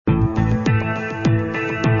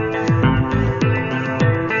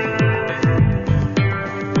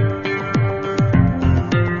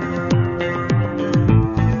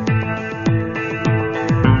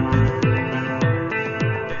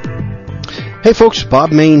Hey folks,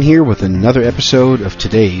 Bob Main here with another episode of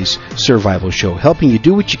today's Survival Show, helping you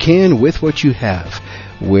do what you can with what you have,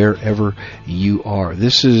 wherever you are.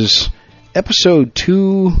 This is episode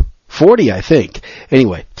 240, I think.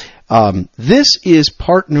 Anyway, this is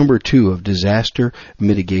part number 2 of disaster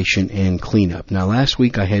mitigation and cleanup. Now, last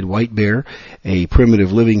week I had White Bear, a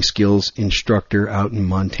primitive living skills instructor out in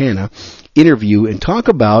Montana, interview and talk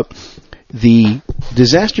about the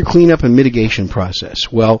disaster cleanup and mitigation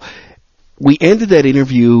process. Well, we ended that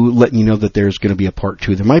interview letting you know that there's going to be a part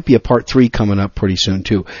 2. There might be a part 3 coming up pretty soon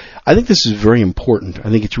too. I think this is very important. I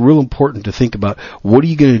think it's real important to think about what are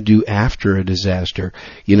you going to do after a disaster.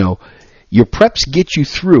 You know, your preps get you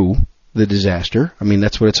through the disaster. I mean,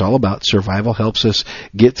 that's what it's all about. Survival helps us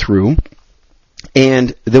get through.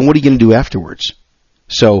 And then what are you going to do afterwards?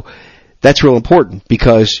 So that's real important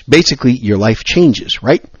because basically your life changes,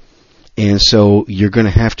 right? And so you're going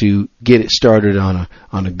to have to get it started on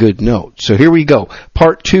a good note. So here we go.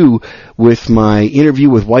 Part 2 with my interview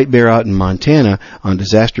with White Bear out in Montana on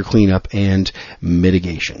disaster cleanup and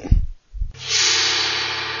mitigation.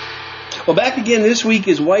 Well, back again this week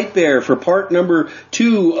is White Bear for part number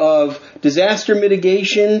 2 of disaster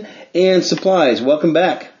mitigation and supplies. Welcome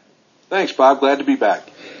back. Thanks, Bob. Glad to be back.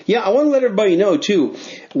 Yeah, I want to let everybody know, too,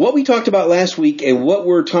 what we talked about last week and what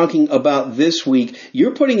we're talking about this week,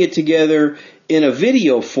 you're putting it together in a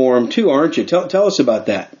video form, too, aren't you? Tell us about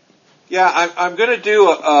that. Yeah, I'm going to do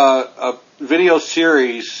a video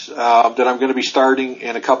series that I'm going to be starting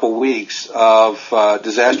in a couple weeks of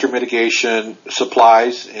disaster mitigation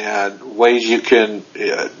supplies and ways you can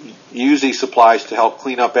use these supplies to help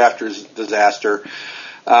clean up after disaster.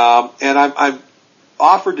 And I'm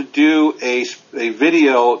offered to do a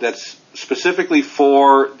video that's specifically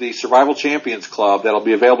for the Survival Champions Club that'll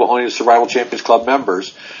be available only to Survival Champions Club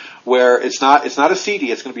members, where it's not a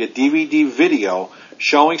CD, it's going to be a DVD video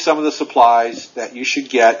showing some of the supplies that you should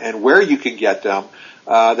get and where you can get them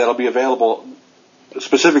that'll be available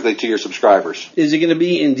specifically to your subscribers. Is it going to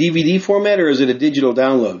be in DVD format or is it a digital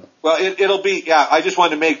download? Well, it'll be, yeah, I just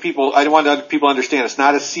wanted to make people, I want people to understand it's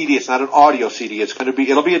not a CD, it's not an audio CD, it'll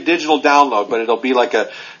be a digital download, but it'll be like a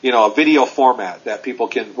video format that people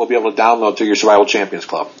will be able to download through your Survival Champions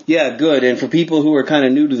Club. Yeah, good. And for people who are kind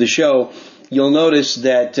of new to the show, you'll notice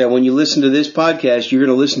that when you listen to this podcast, you're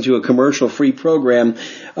going to listen to a commercial-free program,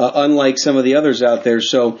 unlike some of the others out there.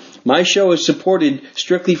 So my show is supported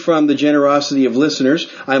strictly from the generosity of listeners.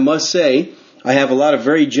 I must say, I have a lot of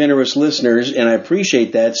very generous listeners, and I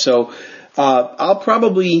appreciate that. So I'll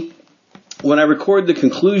probably, when I record the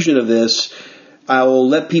conclusion of this, I will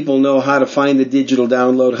let people know how to find the digital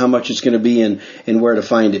download, how much it's going to be, and where to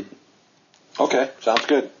find it. Okay, sounds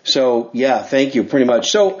good. So, yeah, thank you, pretty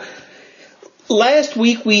much. So last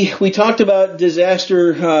week we talked about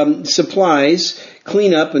disaster supplies,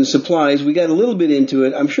 cleanup and supplies. We got a little bit into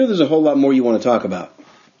it. I'm sure there's a whole lot more you want to talk about.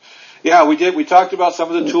 Yeah, we did. We talked about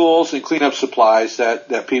some of the tools and cleanup supplies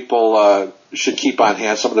that people should keep on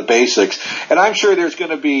hand, some of the basics. And I'm sure there's going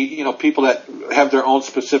to be, people that have their own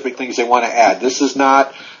specific things they want to add. This is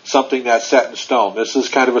not something that's set in stone. This is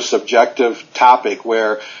kind of a subjective topic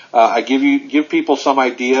where I give people some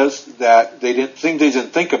ideas that they didn't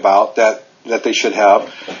think about that they should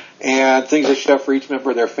have, and things they should have for each member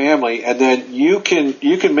of their family. And then you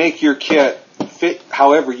can make your kit fit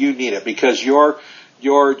however you need it, because your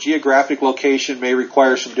geographic location may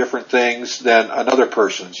require some different things than another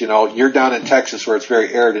person's. You're down in Texas where it's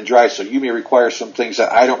very arid and dry, so you may require some things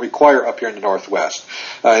that I don't require up here in the Northwest,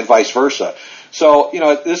 and vice versa. So,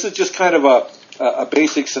 this is just kind of a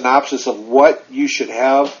basic synopsis of what you should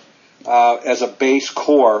have as a base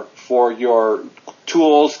core for your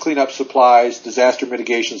tools, cleanup supplies, disaster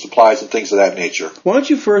mitigation supplies, and things of that nature. Why don't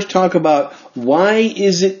you first talk about why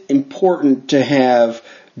is it important to have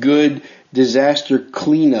good disaster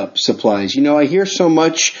cleanup supplies? I hear so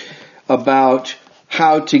much about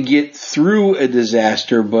how to get through a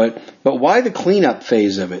disaster, but why the cleanup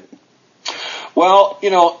phase of it? Well,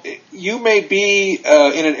 you may be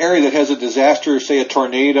in an area that has a disaster, say a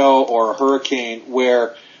tornado or a hurricane,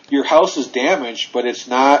 where your house is damaged, but it's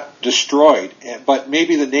not destroyed. But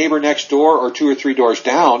maybe the neighbor next door or 2 or 3 doors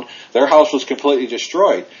down, their house was completely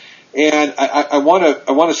destroyed. And I want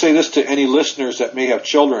to say this to any listeners that may have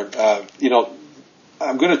children.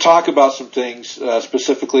 I'm going to talk about some things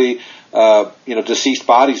specifically, deceased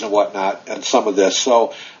bodies and whatnot, and some of this.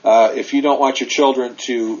 So if you don't want your children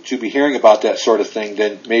to be hearing about that sort of thing,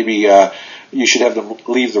 then maybe you should have them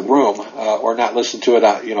leave the room or not listen to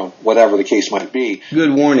it. Whatever the case might be.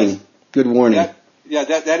 Good warning. Good warning.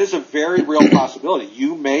 That is a very real possibility.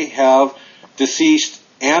 You may have deceased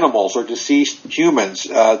animals or deceased humans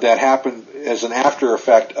that happen as an after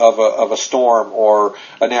effect of a storm or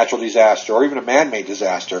a natural disaster or even a man-made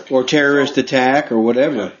disaster. Or terrorist attack or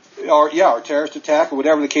whatever. Or terrorist attack or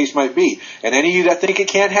whatever the case might be. And any of you that think it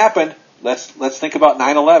can't happen, let's think about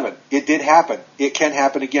 9/11. It did happen. It can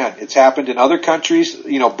happen again. It's happened in other countries,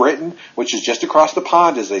 Britain, which is just across the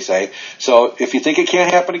pond, as they say. So if you think it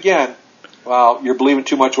can't happen again, well, you're believing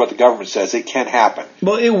too much what the government says. It can happen.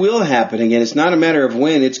 Well, it will happen again. It's not a matter of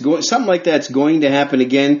when. Something like that's going to happen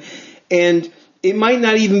again. And it might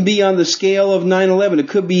not even be on the scale of 9/11. It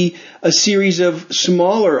could be a series of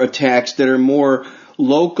smaller attacks that are more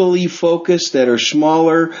locally focused, that are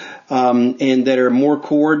smaller, and that are more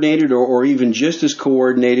coordinated or even just as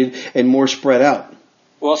coordinated and more spread out.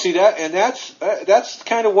 Well, see that's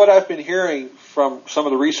kind of what I've been hearing from some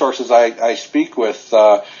of the resources I speak with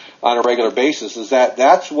on a regular basis, is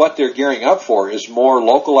that's what they're gearing up for, is more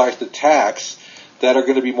localized attacks that are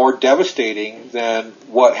going to be more devastating than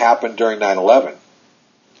what happened during 9/11.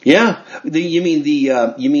 Yeah, you mean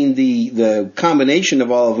the combination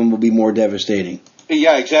of all of them will be more devastating.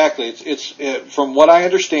 Yeah, exactly. It's from what I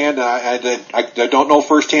understand, I don't know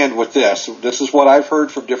firsthand with this. This is what I've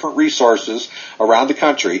heard from different resources around the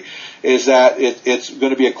country, is that it's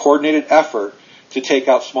going to be a coordinated effort to take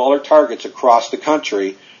out smaller targets across the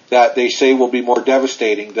country that they say will be more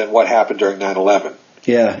devastating than what happened during 9/11.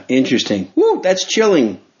 Yeah, interesting. Woo, that's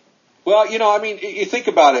chilling. Well, you think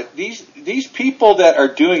about it. These people that are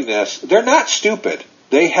doing this, they're not stupid.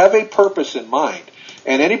 They have a purpose in mind.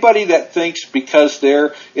 And anybody that thinks because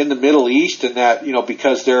they're in the Middle East and that,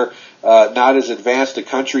 because they're not as advanced a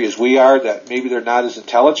country as we are, that maybe they're not as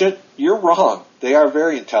intelligent, you're wrong. They are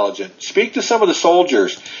very intelligent. Speak to some of the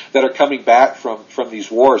soldiers that are coming back from these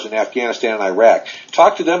wars in Afghanistan and Iraq.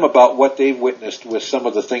 Talk to them about what they've witnessed with some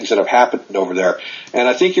of the things that have happened over there. And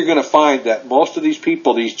I think you're going to find that most of these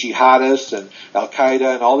people, these jihadists and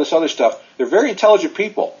Al-Qaeda and all this other stuff, they're very intelligent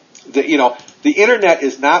people. The internet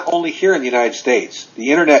is not only here in the United States.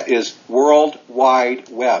 The internet is World Wide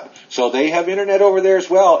Web. So they have internet over there as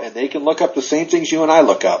well, and they can look up the same things you and I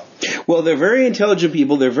look up. Well, they're very intelligent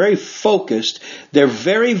people. They're very focused. They're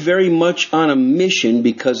very, very much on a mission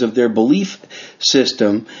because of their belief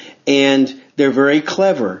system, and they're very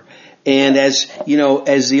clever. And as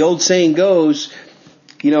the old saying goes,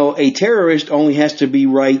 a terrorist only has to be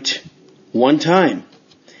right one time.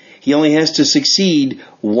 He only has to succeed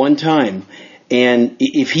one time. And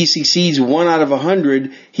if he succeeds 1 out of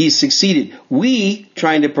 100, he's succeeded. We,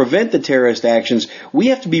 trying to prevent the terrorist actions, we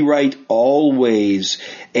have to be right always.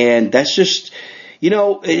 And that's just,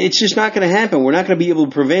 it's just not going to happen. We're not going to be able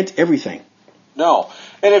to prevent everything. No.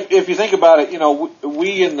 And if you think about it,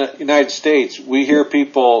 we in the United States, we hear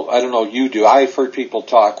people, I don't know, you do, I've heard people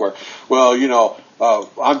talk where,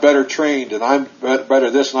 I'm better trained and I'm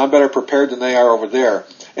better this and I'm better prepared than they are over there.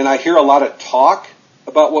 And I hear a lot of talk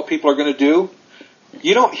about what people are going to do.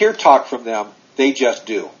 You don't hear talk from them. They just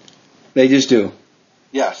do. They just do.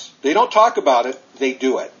 Yes. They don't talk about it. They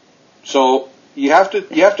do it. So you have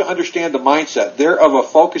to understand the mindset. They're of a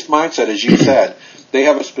focused mindset, as you said. They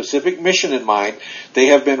have a specific mission in mind. They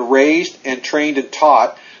have been raised and trained and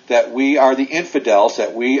taught that we are the infidels,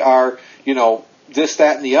 that we are, this,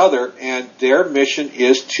 that, and the other, and their mission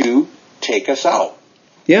is to take us out.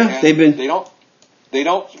 Yeah, and They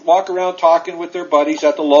don't walk around talking with their buddies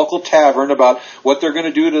at the local tavern about what they're going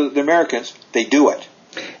to do to the Americans. They do it.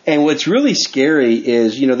 And what's really scary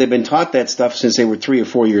is, they've been taught that stuff since they were 3 or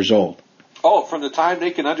 4 years old. Oh, from the time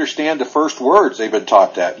they can understand the first words, they've been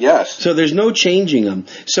taught that, yes. So there's no changing them.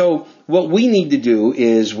 So what we need to do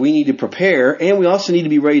is we need to prepare, and we also need to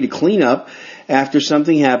be ready to clean up after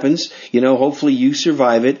something happens. Hopefully you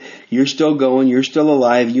survive it. You're still going. You're still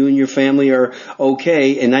alive. You and your family are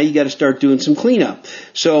okay. And now you got to start doing some cleanup.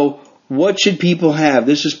 So what should people have?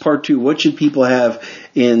 This is part 2. What should people have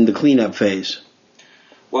in the cleanup phase?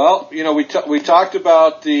 Well, we talked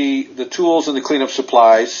about the tools and the cleanup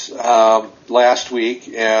supplies last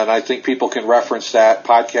week, and I think people can reference that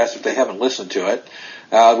podcast if they haven't listened to it.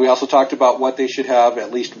 We also talked about what they should have,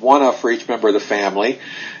 at least one of for each member of the family.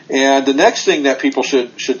 And the next thing that people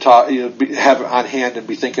should have on hand and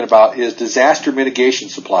be thinking about is disaster mitigation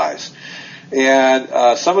supplies.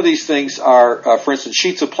 And some of these things are, for instance,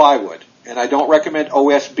 sheets of plywood. And I don't recommend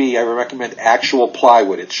OSB. I recommend actual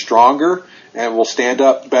plywood. It's stronger and will stand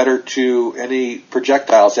up better to any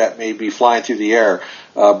projectiles that may be flying through the air,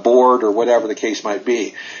 board or whatever the case might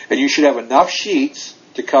be. And you should have enough sheets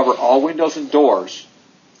to cover all windows and doors,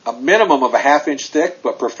 a minimum of a 1/2 inch thick,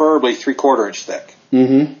 but preferably 3/4 inch thick.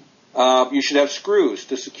 Mm-hmm. You should have screws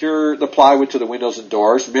to secure the plywood to the windows and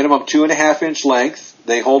doors, minimum 2.5 inch length.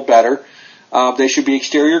 They hold better. They should be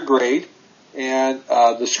exterior grade. and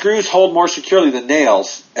the screws hold more securely than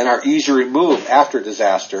nails and are easier to remove after a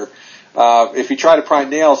disaster. If you try to pry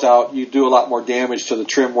nails out, you do a lot more damage to the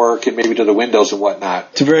trim work and maybe to the windows and whatnot.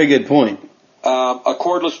 It's a very good point. A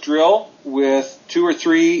cordless drill with 2 or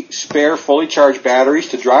 3 spare fully charged batteries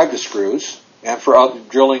to drive the screws and for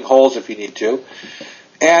drilling holes if you need to.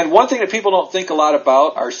 And one thing that people don't think a lot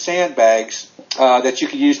about are sandbags that you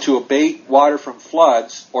can use to abate water from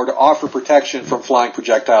floods or to offer protection from flying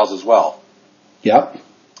projectiles as well. Yep.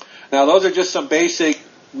 Now, those are just some basic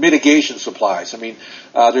mitigation supplies. I mean,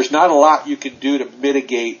 there's not a lot you can do to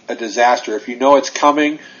mitigate a disaster. If you know it's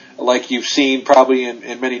coming, like you've seen probably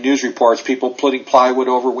in many news reports, people putting plywood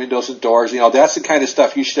over windows and doors, that's the kind of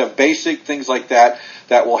stuff. You should have basic things like that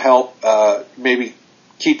will help maybe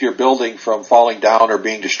keep your building from falling down or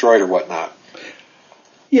being destroyed or whatnot.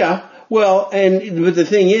 Yeah. Well, but the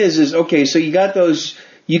thing is okay, so you got those,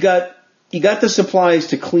 you got the supplies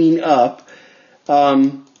to clean up.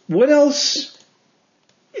 What else?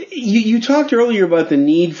 You talked earlier about the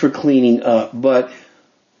need for cleaning up, but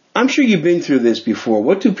I'm sure you've been through this before.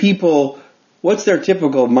 What's their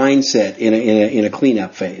typical mindset in a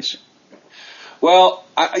cleanup phase? Well,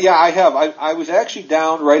 I have. I was actually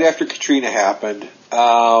down right after Katrina happened,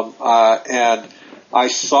 and I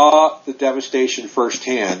saw the devastation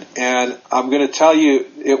firsthand. And I'm going to tell you,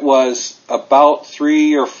 it was about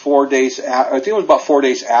 3 or 4 days. I think it was about 4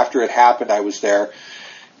 days after it happened. I was there,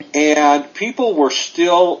 and people were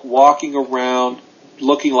still walking around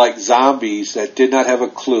looking like zombies that did not have a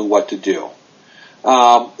clue what to do.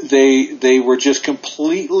 They were just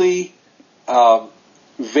completely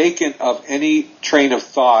vacant of any train of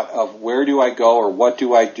thought of where do I go or what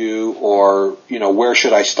do I do or where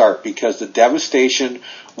should I start, because the devastation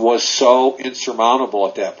was so insurmountable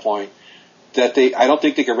at that point that I don't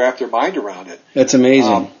think they could wrap their mind around it. That's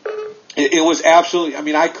amazing. It was absolutely. I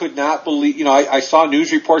mean, I could not believe. I saw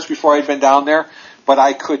news reports before I'd been down there, but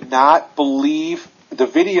I could not believe. The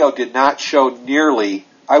video did not show nearly,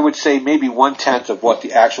 I would say maybe 1/10 of what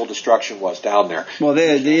the actual destruction was down there. Well,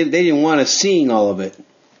 they didn't want us seeing all of it.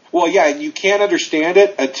 Well, yeah, and you can't understand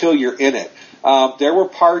it until you're in it. There were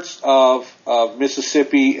parts of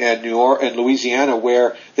Mississippi and Louisiana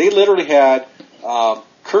where they literally had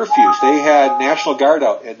curfews. They had National Guard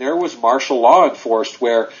out, and there was martial law enforced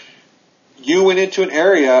where you went into an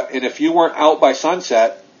area, and if you weren't out by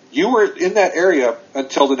sunset, you were in that area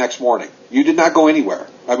until the next morning. You did not go anywhere.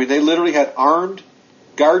 I mean, they literally had armed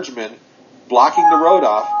guardsmen blocking the road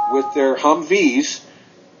off with their Humvees,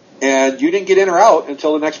 and you didn't get in or out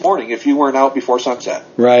until the next morning if you weren't out before sunset.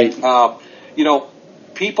 Right.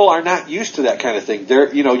 People are not used to that kind of thing.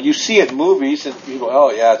 You see it in movies, and you go,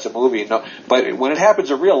 "Oh yeah, it's a movie." No, but when it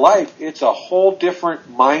happens in real life, it's a whole different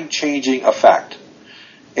mind-changing effect.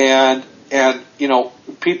 And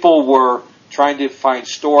people were trying to find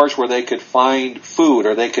stores where they could find food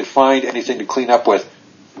or they could find anything to clean up with.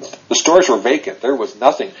 The stores were vacant. There was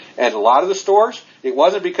nothing. And a lot of the stores, it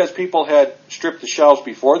wasn't because people had stripped the shelves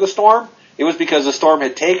before the storm. It was because the storm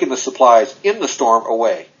had taken the supplies in the storm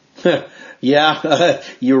away. Yeah,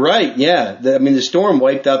 you're right. Yeah. The storm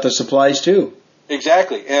wiped out the supplies too.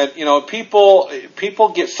 Exactly. And, people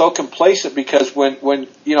get so complacent because when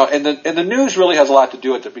and the news really has a lot to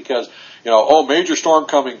do with it because, major storm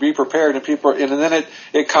coming, be prepared, and then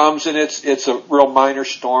it comes and it's a real minor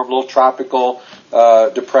storm, a little tropical,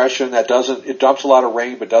 depression that it dumps a lot of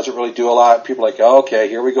rain but doesn't really do a lot. People are like, oh, okay,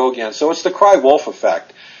 here we go again. So it's the cry wolf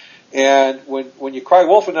effect. And when you cry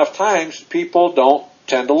wolf enough times, people don't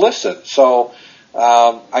tend to listen. So,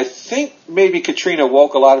 I think maybe Katrina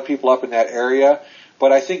woke a lot of people up in that area,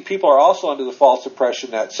 but I think people are also under the false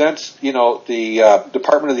impression that since, the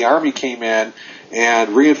Department of the Army came in and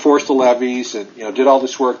reinforced the levees and, did all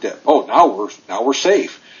this work that, now we're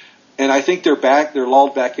safe. And I think they're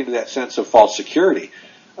lulled back into that sense of false security.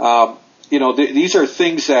 These are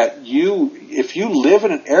things that if you live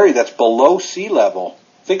in an area that's below sea level,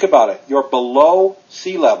 think about it. You're below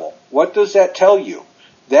sea level. What does that tell you?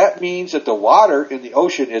 That means that the water in the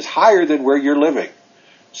ocean is higher than where you're living.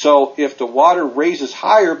 So if the water raises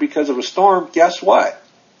higher because of a storm, guess what?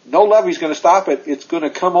 No levee's going to stop it. It's going to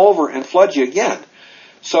come over and flood you again.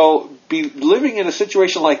 So living in a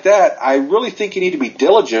situation like that, I really think you need to be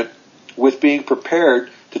diligent with being prepared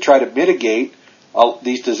to try to mitigate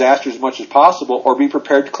these disasters as much as possible or be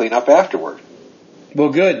prepared to clean up afterward.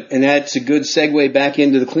 Well, good. And that's a good segue back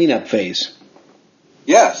into the cleanup phase.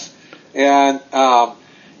 Yes. And,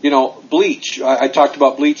 bleach. I talked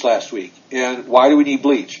about bleach last week. And why do we need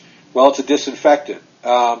bleach? Well, it's a disinfectant.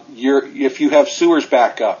 If you have sewers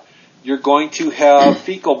back up, you're going to have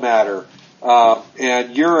fecal matter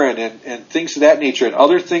and urine and things of that nature, and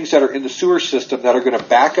other things that are in the sewer system that are going to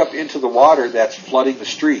back up into the water that's flooding the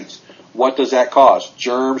streets. What does that cause?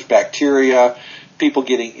 Germs, bacteria, people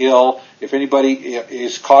getting ill. If anybody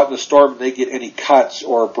is caught in the storm and they get any cuts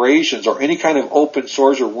or abrasions or any kind of open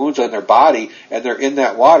sores or wounds on their body and they're in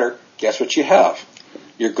that water, guess what you have?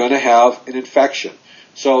 You're going to have an infection.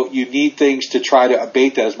 So you need things to try to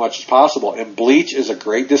abate that as much as possible. And bleach is a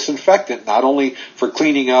great disinfectant, not only for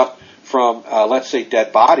cleaning up from, let's say,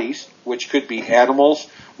 dead bodies, which could be animals,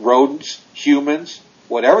 rodents, humans,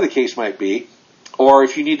 whatever the case might be, or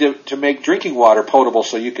if you need to make drinking water potable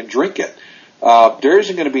so you can drink it. There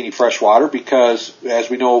isn't going to be any fresh water because, as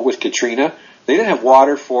we know with Katrina, they didn't have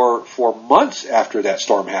water for months after that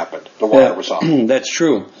storm happened. The water was off. That's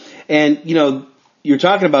true. And, you're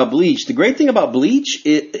talking about bleach. The great thing about bleach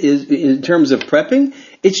is in terms of prepping,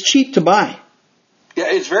 it's cheap to buy. Yeah,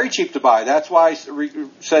 it's very cheap to buy. That's why I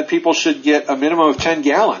said people should get a minimum of 10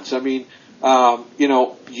 gallons. I mean,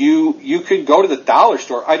 you can go to the dollar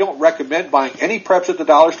store. I don't recommend buying any preps at the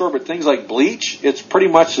dollar store, but things like bleach, it's pretty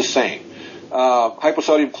much the same.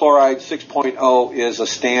 Hyposodium chloride 6.0 is a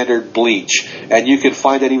standard bleach, and you can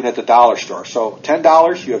find that even at the dollar store. So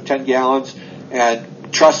 $10, you have 10 gallons,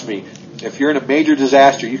 and trust me, if you're in a major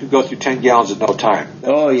disaster, you can go through 10 gallons in no time.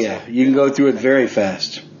 Oh, yeah. You can go through it very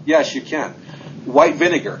fast. Yes, you can. White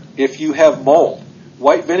vinegar, if you have mold.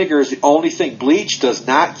 White vinegar is the only thing. Bleach does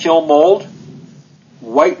not kill mold.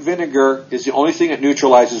 White vinegar is the only thing that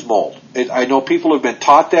neutralizes mold. I know people have been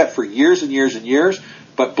taught that for years and years and years,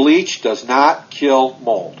 but bleach does not kill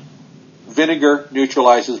mold. Vinegar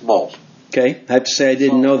neutralizes mold. Okay. I have to say I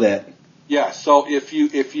didn't know that. Yeah, so if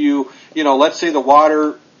you let's say the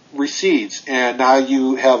water recedes and now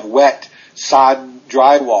you have wet, sodden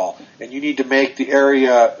drywall and you need to make the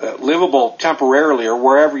area livable temporarily or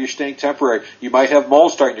wherever you're staying temporary, you might have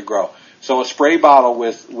mold starting to grow. So a spray bottle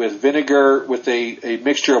with vinegar, with a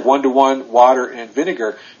mixture of 1-to-1 water and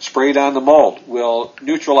vinegar sprayed on the mold will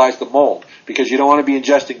neutralize the mold, because you don't want to be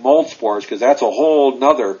ingesting mold spores, because that's a whole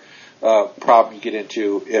nother problem you get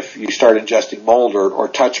into if you start ingesting mold or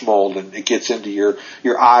touch mold and it gets into your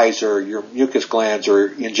eyes or your mucus glands or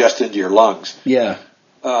ingest into your lungs. Yeah.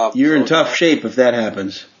 You're in tough shape if that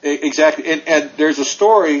happens. Exactly. And there's a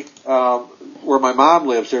story where my mom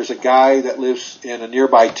lives. There's a guy that lives in a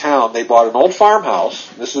nearby town. They bought an old farmhouse.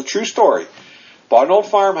 This is a true story. Bought an old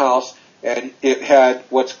farmhouse, and it had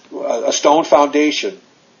a stone foundation.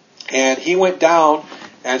 And he went down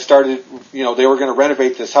and started, they were going to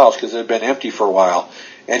renovate this house because it had been empty for a while.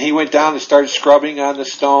 And he went down and started scrubbing on the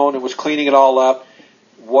stone and was cleaning it all up.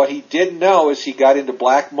 What he didn't know is he got into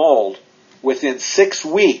black mold. Within 6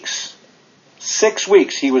 weeks,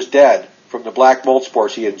 he was dead from the black mold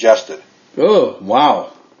spores he ingested. Oh,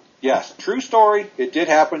 wow. Yes, true story. It did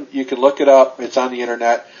happen. You can look it up. It's on the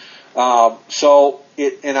internet.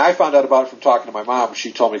 And I found out about it from talking to my mom.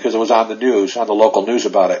 She told me because it was on the news, on the local news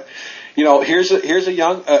about it. Here's a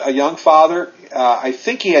young father. I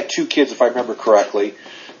think he had 2 kids, if I remember correctly.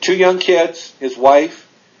 2 young kids, his wife,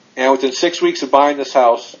 and within 6 weeks of buying this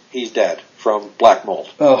house, he's dead from black mold.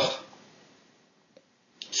 Oh.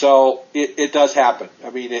 So it does happen. I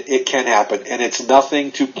mean, it can happen, and it's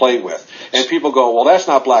nothing to play with. And people go, well, that's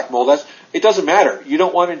not black mold. It doesn't matter. You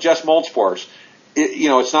don't want to ingest mold spores.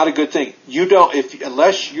 It's not a good thing. You don't,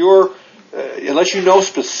 unless you know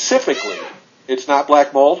specifically it's not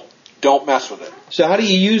black mold, don't mess with it. So how do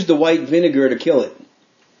you use the white vinegar to kill it?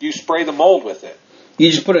 You spray the mold with it. You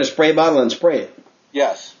just put it in a spray bottle and spray it?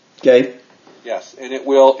 Yes. Okay. Yes, and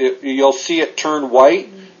you'll see it turn white,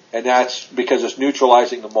 and that's because it's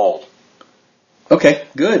neutralizing the mold. Okay,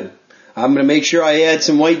 good. I'm going to make sure I add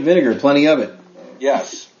some white vinegar, plenty of it.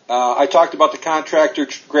 Yes. I talked about the contractor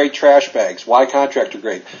grade trash bags. Why contractor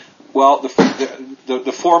grade? Well,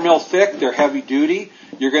 the 4 mil thick, they're heavy duty.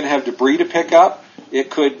 You're going to have debris to pick up. It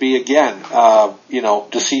could be, again,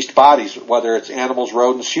 deceased bodies, whether it's animals,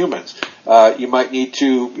 rodents, humans. You might need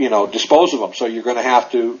to, dispose of them. So you're going to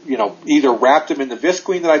have to, either wrap them in the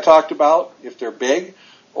visqueen that I talked about, if they're big,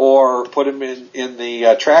 or put them in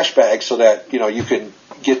the trash bag so that, you can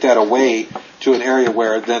get that away to an area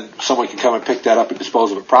where then someone can come and pick that up and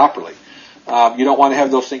dispose of it properly. You don't want to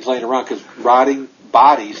have those things laying around because rotting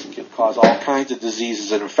bodies can cause all kinds of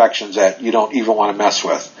diseases and infections that you don't even want to mess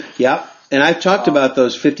with. Yeah, and I've talked about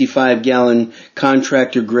those 55-gallon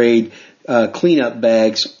contractor-grade cleanup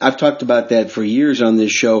bags. I've talked about that for years on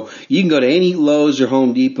this show. You can go to any Lowe's or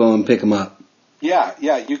Home Depot and pick them up.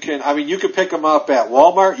 Yeah, you can. I mean, you can pick them up at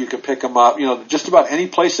Walmart. You can pick them up, just about any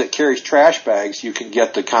place that carries trash bags. You can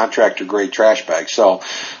get the contractor grade trash bags. So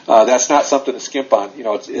that's not something to skimp on.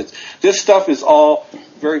 This stuff is all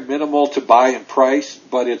very minimal to buy in price,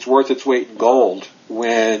 but it's worth its weight in gold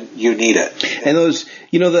when you need it. And those,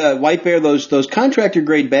 the White Bear, those contractor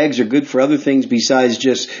grade bags are good for other things besides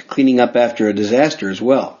just cleaning up after a disaster as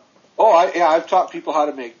well. Oh, I've taught people how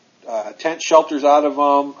to make tent shelters out of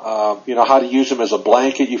them. How to use them as a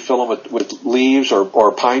blanket. You fill them with leaves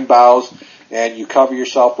or pine boughs, and you cover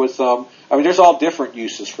yourself with them. I mean, there's all different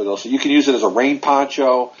uses for those. So you can use it as a rain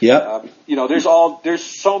poncho. Yeah. There's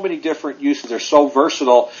so many different uses. They're so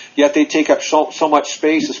versatile, yet they take up so much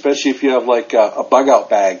space, especially if you have like a bug out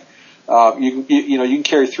bag. You can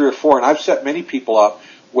carry 3 or 4, and I've set many people up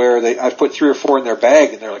where I've put 3 or 4 in their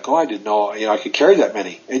bag, and they're like, oh, I didn't know, I could carry that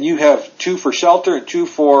many. And you have 2 for shelter and 2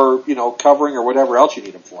 for, covering or whatever else you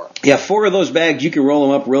need them for. Yeah, 4 of those bags, you can roll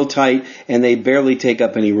them up real tight, and they barely take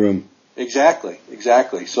up any room. Exactly.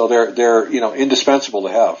 So they're indispensable to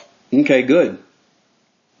have. Okay, good.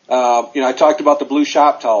 I talked about the blue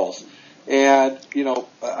shop towels, and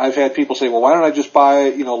I've had people say, well, why don't I just buy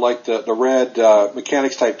like the red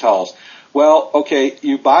mechanics type towels? Well, okay,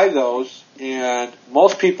 you buy those, and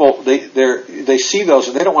most people they see those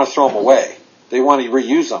and they don't want to throw them away. They want to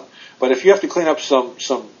reuse them. But if you have to clean up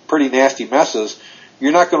some pretty nasty messes,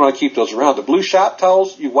 you're not going to want to keep those around. The blue shop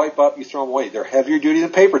towels, you wipe up, you throw them away. They're heavier duty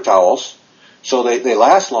than paper towels, so they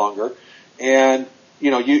last longer, and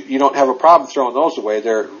you don't have a problem throwing those away.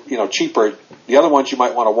 They're cheaper. The other ones you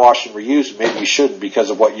might want to wash and reuse, and maybe you shouldn't because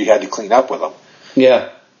of what you had to clean up with them.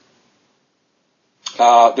 Yeah.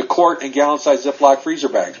 The quart and gallon size Ziploc freezer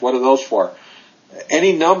bags. What are those for?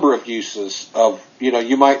 Any number of uses of,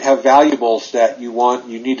 you might have valuables that you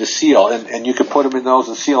need to seal, and you can put them in those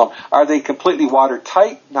and seal them. Are they completely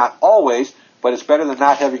watertight? Not always, but it's better than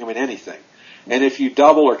not having them in anything. And if you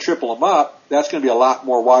double or triple them up, that's going to be a lot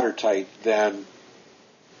more watertight than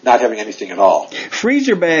not having anything at all.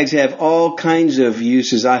 Freezer bags have all kinds of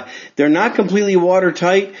uses. They're not completely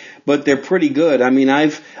watertight, but they're pretty good. I mean,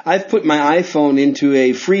 I've put my iPhone into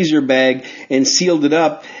a freezer bag and sealed it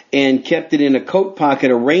up and kept it in a coat pocket,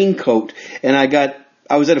 a raincoat. And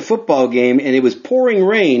I was at a football game and it was pouring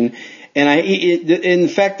rain. And in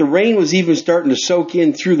fact, the rain was even starting to soak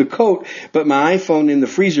in through the coat, but my iPhone in the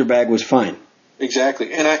freezer bag was fine.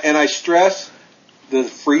 Exactly. And I stress the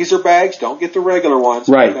freezer bags, don't get the regular ones,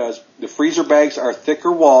 right? Because the freezer bags are thicker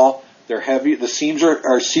wall, they're heavy, the seams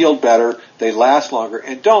are sealed better, they last longer,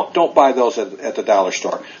 and don't buy those at the dollar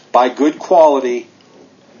store. Buy good quality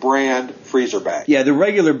brand freezer bags. Yeah, the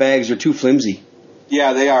regular bags are too flimsy.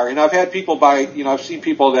 Yeah, they are. And I've had people buy, I've seen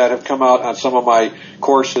people that have come out on some of my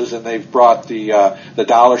courses and they've brought the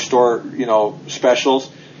dollar store, specials,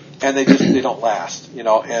 and they don't last, and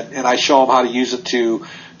I show them how to use it to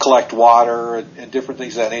collect water and different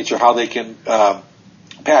things of that nature, how they can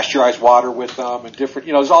pasteurize water with them and different,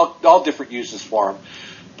 there's all different uses for them.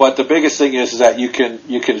 But the biggest thing is that you can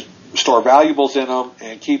store valuables in them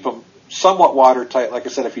and keep them somewhat watertight. Like I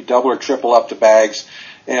said, if you double or triple up the bags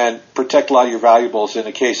and protect a lot of your valuables in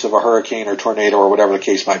the case of a hurricane or tornado or whatever the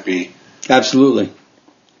case might be. Absolutely.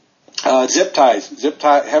 Zip ties,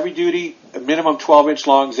 heavy duty, a minimum 12-inch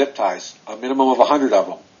long zip ties, a minimum of 100 of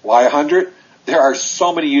them. Why 100? There are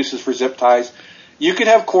so many uses for zip ties. You can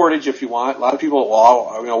have cordage if you want. A lot of people,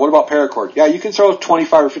 what about paracord? Yeah, you can throw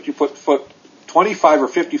 25 or 50 foot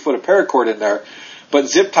of paracord in there, but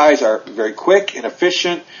zip ties are very quick and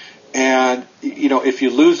efficient. And if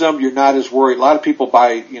you lose them, you're not as worried. A lot of people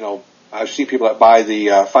buy, I've seen people that buy the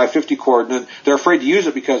 550 cord, and then they're afraid to use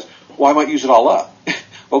it because, I might use it all up.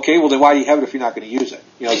 Okay, well then why do you have it if you're not going to use it?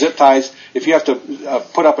 Zip ties, if you have to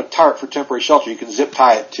put up a tarp for temporary shelter, you can zip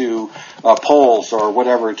tie it to poles or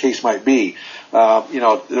whatever the case might be.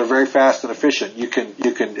 They're very fast and efficient. You can,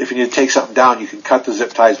 if you need to take something down, you can cut the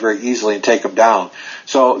zip ties very easily and take them down.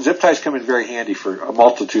 So zip ties come in very handy for a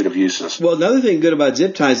multitude of uses. Well, another thing good about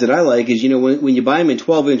zip ties that I like is, when you buy them in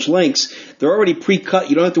 12-inch lengths, they're already pre-cut.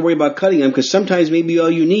 You don't have to worry about cutting them because sometimes maybe all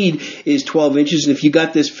you need is 12 inches. And if you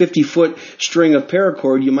got this 50-foot string of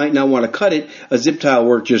paracord, you might not want to cut it. A zip tie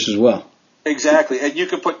will work just as well. Exactly, and you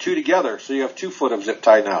can put 2 together, so you have 2 foot of zip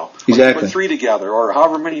tie now. Exactly. Or you put 3 together, or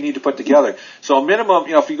however many you need to put together. So a minimum,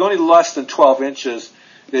 if you go any less than 12 inches,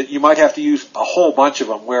 you might have to use a whole bunch of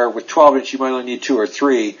them, where with 12 inch you might only need 2 or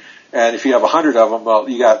 3, and if you have 100 of them, well,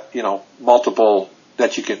 you got, multiple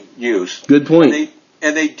that you can use. Good point.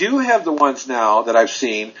 And they do have the ones now that I've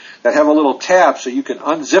seen that have a little tab so you can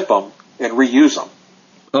unzip them and reuse them.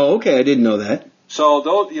 Oh, okay, I didn't know that. So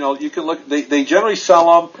those, you can look. They generally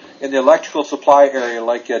sell them in the electrical supply area,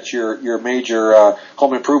 like at your major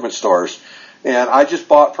home improvement stores. And I just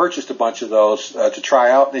purchased a bunch of those to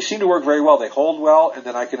try out. They seem to work very well. They hold well, and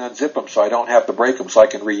then I can unzip them, so I don't have to break them, so I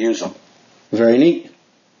can reuse them. Very neat.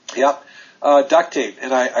 Yep. Duct tape,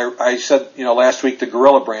 and I said, last week, the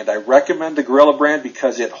Gorilla brand. I recommend the Gorilla brand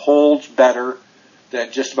because it holds better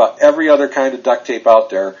than just about every other kind of duct tape out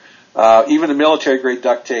there. Even the military grade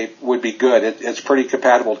duct tape would be good. It's pretty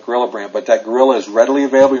compatible with Gorilla brand, but that Gorilla is readily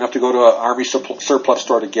available. You don't have to go to an Army surplus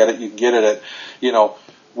store to get it. You can get it at,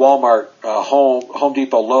 Walmart, Home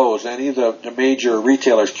Depot, Lowe's. Any of the major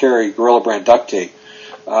retailers carry Gorilla brand duct tape.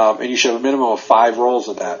 And you should have a minimum of 5 rolls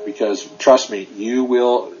of that because, trust me, you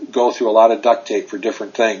will go through a lot of duct tape for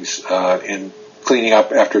different things in cleaning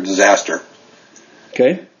up after a disaster.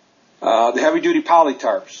 Okay. The heavy-duty poly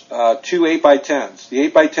tarps, 2 8x10s. The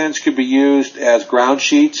 8x10s could be used as ground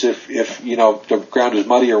sheets if the ground is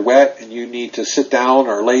muddy or wet and you need to sit down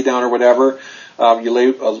or lay down or whatever. You lay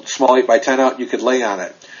a small 8x10 out, you could lay on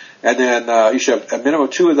it. And then you should have a minimum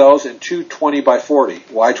of 2 of those and 2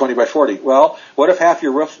 20x40. Why 20x40? Well, what if half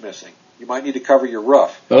your roof's missing? You might need to cover your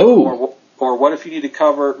roof. Oh. Or what if you need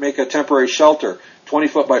to make a temporary shelter? 20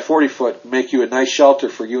 foot by 40 foot, make you a nice shelter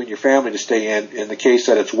for you and your family to stay in the case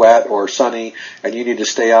that it's wet or sunny and you need to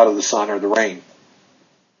stay out of the sun or the rain.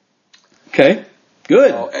 Okay,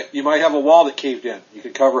 good. You might have a wall that caved in. You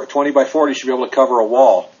could cover a 20 by 40 should be able to cover a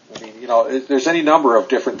wall. I mean, there's any number of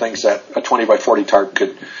different things that a 20 by 40 tarp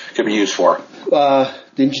could be used for.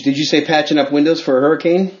 Did you say patching up windows for a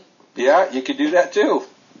hurricane? Yeah, you could do that too.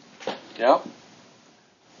 Yeah.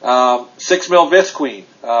 6 mil visqueen,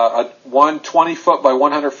 a 120 foot by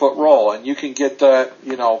 100 foot roll, and you can get,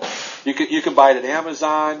 you can buy it at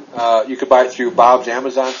Amazon. You could buy it through Bob's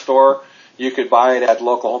Amazon store. You could buy it at the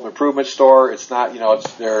local home improvement store. It's not,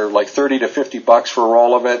 they're like $30 to $50 for a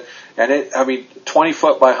roll of it. And 20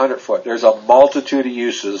 foot by 100 foot. There's a multitude of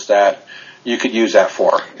uses that you could use that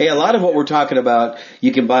for. Hey, a lot of what we're talking about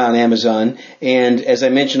you can buy on Amazon. And as I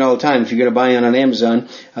mention all the time, if you're going to buy it on Amazon,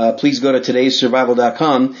 please go to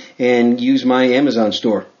todayssurvival.com and use my Amazon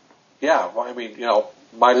store. Yeah, well,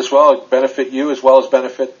 might as well benefit you as well as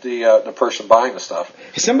benefit the person buying the stuff.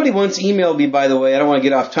 Somebody once emailed me, by the way, I don't want to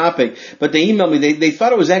get off topic, but they emailed me, they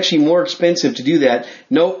thought it was actually more expensive to do that.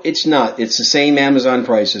 No, it's not. It's the same Amazon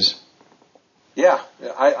prices. Yeah,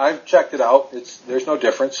 I've checked it out. There's no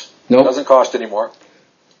difference. Nope. It doesn't cost any more.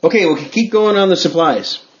 Okay, well, keep going on the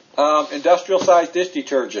supplies. Industrial size dish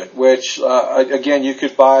detergent, which, again, you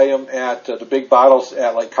could buy them at the big bottles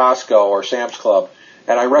at like Costco or Sam's Club.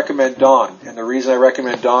 And I recommend Dawn. And the reason I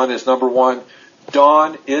recommend Dawn is, number one,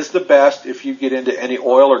 Dawn is the best if you get into any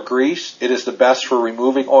oil or grease. It is the best for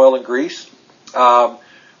removing oil and grease.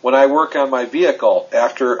 When I work on my vehicle,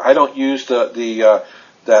 after I don't use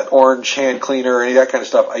that orange hand cleaner or any of that kind of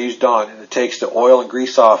stuff, I use Dawn, and it takes the oil and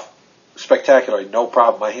grease off spectacularly. No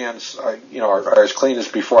problem. My hands are as clean as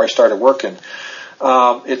before I started working.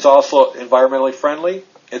 It's also environmentally friendly.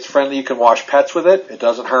 It's friendly. You can wash pets with it. It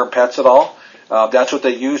doesn't harm pets at all. That's what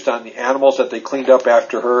they used on the animals that they cleaned up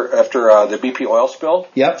after the BP oil spill.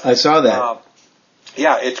 Yep, I saw that.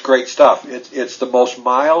 Yeah, it's great stuff. It's the most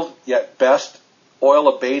mild yet best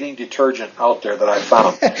oil abating detergent out there that I've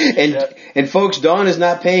found. and folks, Dawn is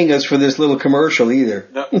not paying us for this little commercial either.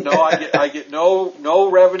 No, I get no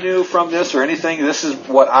revenue from this or anything. This is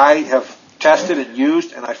what I have tested and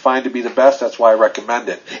used, and I find to be the best. That's why I recommend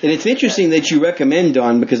it. And it's interesting that you recommend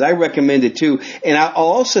Dawn, because I recommend it too. And I'll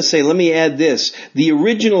also say, let me add this, the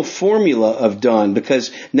original formula of Dawn,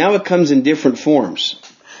 because now it comes in different forms.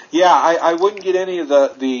 Yeah, I wouldn't get any of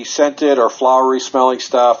the scented or flowery smelling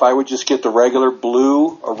stuff. I would just get the regular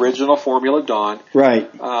blue original formula Dawn. Right.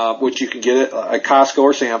 Which you can get at Costco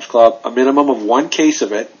or Sam's Club. A minimum of 1 case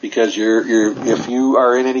of it, because if you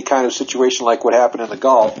are in any kind of situation like what happened in the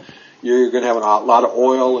Gulf, you're going to have a lot of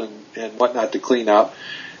oil and whatnot to clean up.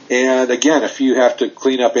 And again, if you have to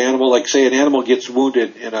clean up animal, like say an animal gets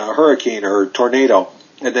wounded in a hurricane or a tornado,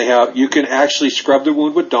 and you can actually scrub the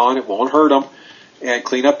wound with Dawn. It won't hurt them. And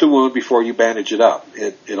clean up the wound before you bandage it up.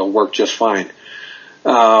 It'll work just fine.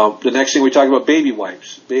 The next thing we talk about, baby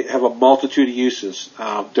wipes. They have a multitude of uses.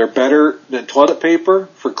 They're better than toilet paper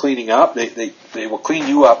for cleaning up. They will clean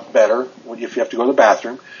you up better if you have to go to the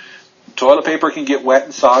bathroom. Toilet paper can get wet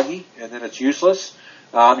and soggy, and then it's useless.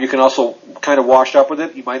 You can also kind of wash up with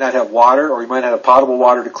it. You might not have water, or you might not have potable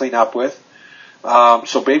water to clean up with.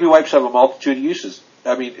 So baby wipes have a multitude of uses.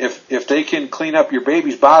 I mean, if they can clean up your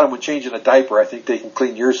baby's bottom when changing a diaper, I think they can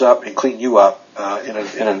clean yours up and clean you up in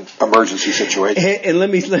an emergency situation. And let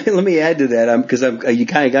me add to that, because you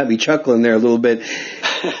kind of got me chuckling there a little bit.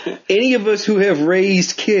 Any of us who have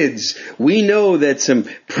raised kids, we know that some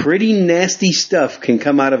pretty nasty stuff can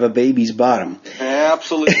come out of a baby's bottom. Yeah.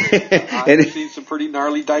 Absolutely. I've seen some pretty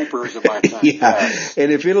gnarly diapers in my time. Yeah, yes.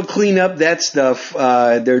 And if it'll clean up that stuff,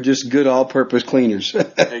 they're just good all-purpose cleaners.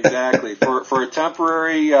 Exactly. For a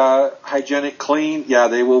temporary hygienic clean, yeah,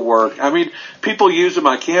 they will work. I mean, people use them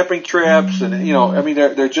on camping trips, and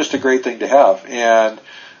they're just a great thing to have. And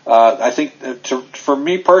I think for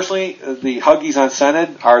me personally, the Huggies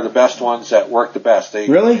unscented are the best ones that work the best.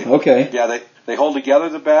 Really? Okay. Yeah, they hold together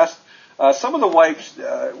the best. Some of the wipes,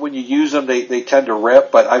 when you use them, they tend to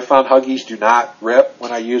rip, but I found Huggies do not rip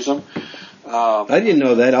when I use them. I didn't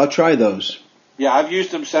know that. I'll try those. Yeah, I've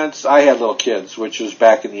used them since I had little kids, which was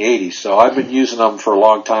back in the 80s, so I've been using them for a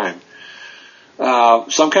long time.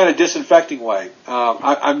 Some kind of disinfecting wipe.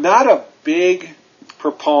 I'm not a big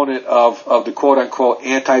proponent of the quote-unquote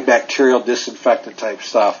antibacterial disinfectant type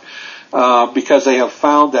stuff. Because they have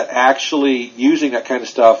found that actually using that kind of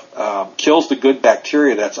stuff kills the good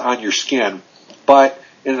bacteria that's on your skin. But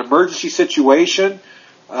in an emergency situation,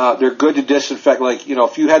 they're good to disinfect. Like,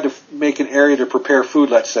 if you had to make an area to prepare food,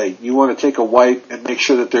 let's say, you want to take a wipe and make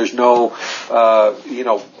sure that there's no,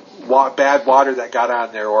 bad water that got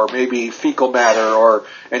on there, or maybe fecal matter, or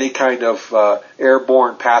any kind of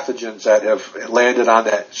airborne pathogens that have landed on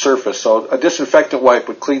that surface. So a disinfectant wipe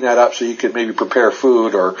would clean that up so you could maybe prepare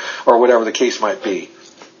food or whatever the case might be.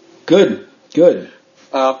 Good.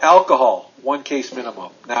 Alcohol, 1 case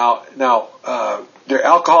minimum. Now, their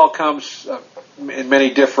alcohol comes in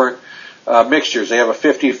many different mixtures. They have a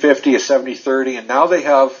 50-50, a 70-30, and now they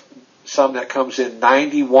have some that comes in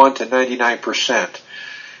 91 to 99%.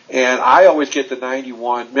 And I always get the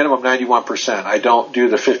minimum 91%. I don't do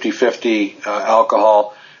the 50-50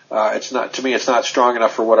 alcohol. It's not strong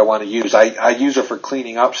enough for what I want to use. I use it for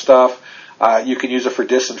cleaning up stuff. You can use it for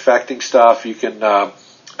disinfecting stuff. You can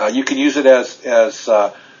use it as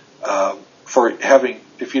for having,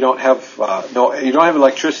 if you don't have you don't have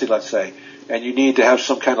electricity, let's say, and you need to have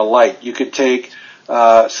some kind of light. You could take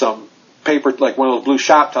some paper, like one of those blue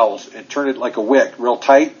shop towels, and turn it like a wick, real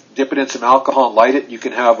tight. Dip it in some alcohol and light it. You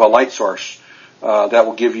can have a light source that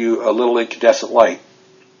will give you a little incandescent light.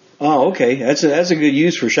 Oh, okay. That's a good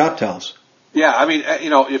use for shop towels. Yeah, I mean,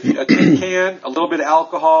 if a tin can, a little bit of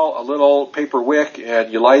alcohol, a little paper wick,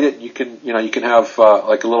 and you light it, you can have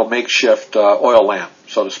like a little makeshift oil lamp,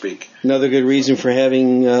 so to speak. Another good reason for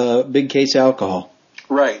having big case alcohol.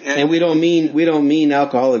 Right, and we don't mean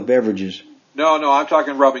alcoholic beverages. No, I'm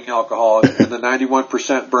talking rubbing alcohol, and the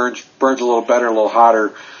 91% burns a little better, a little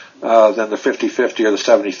hotter than the 50-50 or the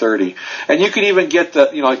 70-30. And you can even get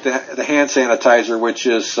the hand sanitizer, which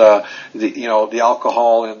is the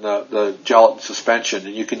alcohol in the gelatin suspension,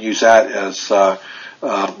 and you can use that as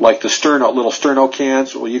like the little sterno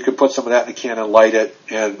cans. Well, you could put some of that in a can and light it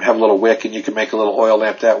and have a little wick, and you can make a little oil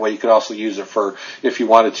lamp that way. You could also use it for, if you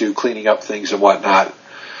wanted to, cleaning up things and whatnot.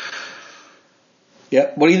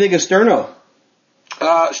 Yeah. What do you think of sterno?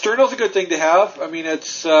 Sterno's a good thing to have. I mean,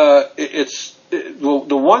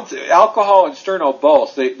 alcohol and sterno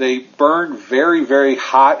both, they burn very, very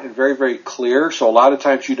hot and very, very clear. So a lot of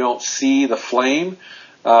times you don't see the flame,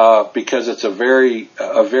 because it's a very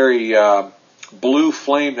blue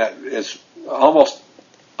flame that is almost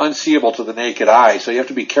unseeable to the naked eye. So you have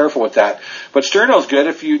to be careful with that. But sterno's good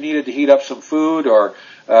if you needed to heat up some food, or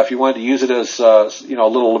if you wanted to use it as a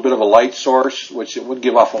little bit of a light source, which it wouldn't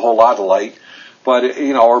give off a whole lot of light. But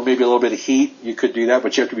or maybe a little bit of heat, you could do that.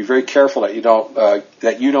 But you have to be very careful that you don't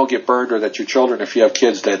get burned, or that your children, if you have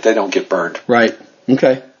kids, that they don't get burned. Right.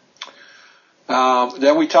 Okay.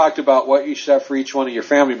 Then we talked about what you should have for each one of your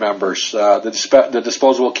family members. The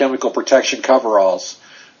disposable chemical protection coveralls.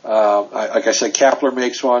 Like I said, Kapler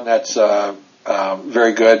makes one that's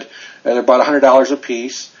very good. And they're about $100 a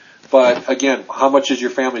piece. But again, how much is your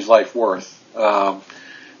family's life worth?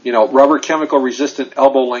 Rubber chemical resistant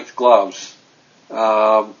elbow length gloves.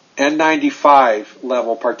 N95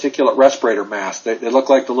 level particulate respirator masks. They look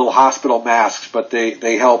like the little hospital masks, but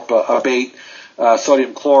they help abate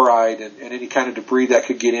sodium chloride and any kind of debris that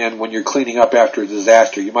could get in when you're cleaning up after a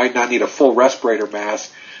disaster. You might not need a full respirator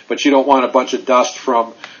mask, but you don't want a bunch of dust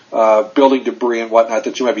from building debris and whatnot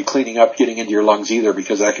that you might be cleaning up getting into your lungs either,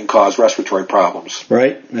 because that can cause respiratory problems.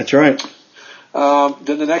 Right, that's right.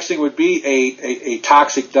 Then the next thing would be a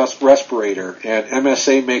toxic dust respirator, and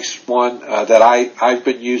MSA makes one that I've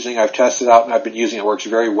been using. I've tested out and I've been using. It works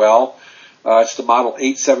very well. It's the model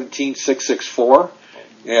 817664,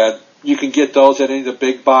 and you can get those at any of the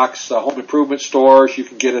big box home improvement stores. You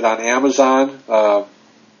can get it on Amazon, so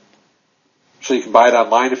you can buy it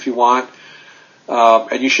online if you want.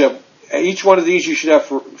 And you should have each one of these. You should have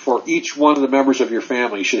for each one of the members of your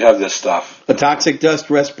family. You should have this stuff. A toxic dust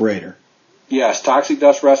respirator. Yes, toxic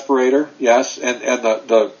dust respirator, yes, and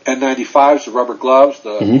the N95s, the rubber gloves,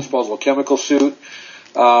 the disposable chemical suit,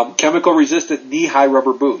 chemical-resistant knee-high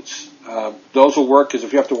rubber boots. Those will work because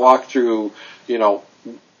if you have to walk through,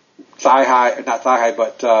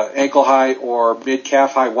 ankle-high or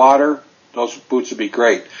mid-calf-high water, those boots would be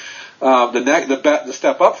great. The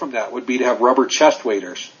step up from that would be to have rubber chest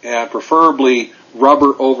waders, and preferably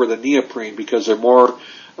rubber over the neoprene because they're more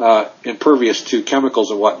impervious to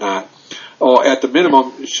chemicals and whatnot. At the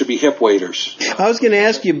minimum, it should be hip waders. I was going to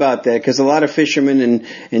ask you about that because a lot of fishermen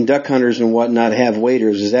and duck hunters and whatnot have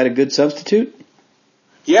waders. Is that a good substitute?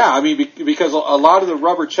 Yeah, I mean, because a lot of the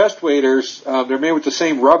rubber chest waders, they're made with the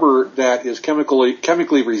same rubber that is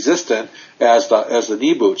chemically resistant as the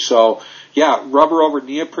knee boots. So, yeah, rubber over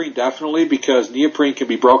neoprene definitely, because neoprene can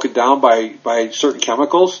be broken down by certain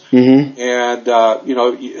chemicals, and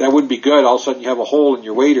that wouldn't be good. All of a sudden, you have a hole in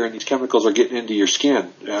your wader, and these chemicals are getting into your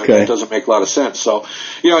skin. That doesn't make a lot of sense. So,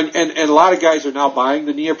 and a lot of guys are now buying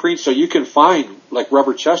the neoprene, so you can find like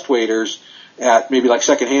rubber chest waders at maybe like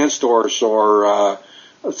secondhand stores or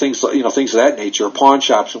things of that nature, pawn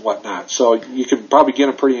shops and whatnot. So you can probably get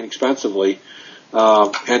them pretty inexpensively.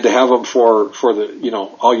 And to have them for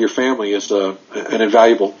the all your family is an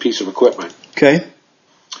invaluable piece of equipment. Okay.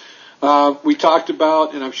 We talked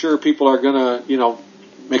about, and I'm sure people are going to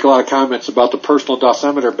make a lot of comments about the personal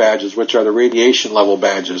dosimeter badges, which are the radiation level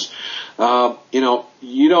badges.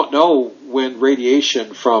 You don't know when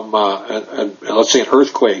radiation from let's say an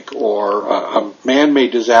earthquake or a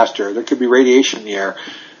man-made disaster, there could be radiation in the air.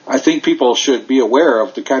 I think people should be aware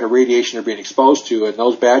of the kind of radiation they're being exposed to, and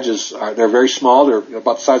those badges they're very small. They're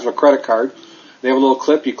about the size of a credit card. They have a little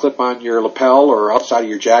clip you clip on your lapel or outside of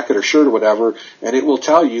your jacket or shirt or whatever, and it will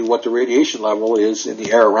tell you what the radiation level is in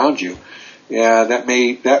the air around you. And that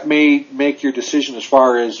may make your decision as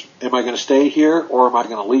far as, am I going to stay here or am I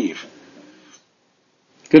going to leave?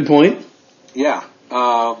 Good point. Yeah.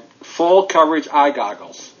 Full coverage eye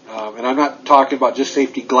goggles. And I'm not talking about just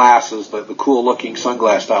safety glasses, the cool-looking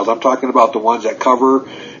sunglass styles. I'm talking about the ones that cover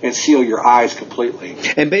and seal your eyes completely.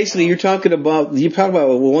 And basically, you talk about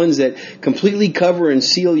ones that completely cover and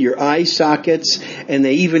seal your eye sockets, and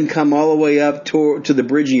they even come all the way up to the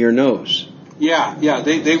bridge of your nose. Yeah.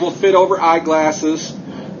 They will fit over eyeglasses.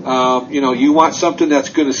 You want something that's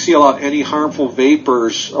going to seal out any harmful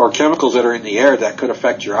vapors or chemicals that are in the air that could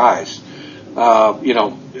affect your eyes.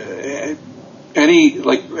 Any of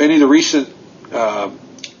the recent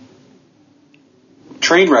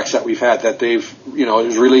train wrecks that we've had that they've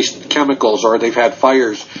released chemicals, or they've had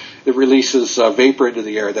fires, it releases vapor into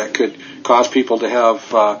the air that could cause people to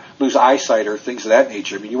have lose eyesight or things of that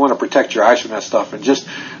nature. I mean, you want to protect your eyes from that stuff, and just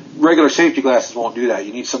regular safety glasses won't do that.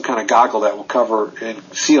 You need some kind of goggle that will cover and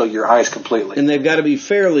seal your eyes completely. And they've got to be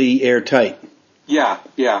fairly airtight. Yeah.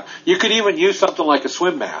 You could even use something like a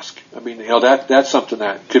swim mask. I mean, that's something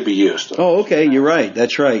that could be used. Oh, okay, you're right.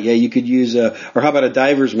 That's right. Yeah, you could use or how about a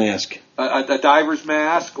diver's mask? A diver's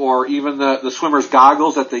mask, or even the swimmer's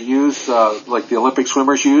goggles that they use, like the Olympic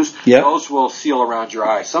swimmers use. Yep. Those will seal around your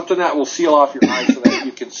eyes. Something that will seal off your eyes so that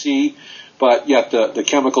you can see, but yet the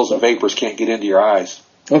chemicals and vapors can't get into your eyes.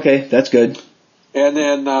 Okay, that's good. And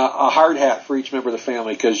then a hard hat for each member of the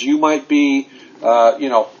family, because you might be,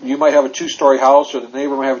 you might have a 2-story house, or the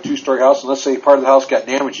neighbor might have a 2-story house, and let's say part of the house got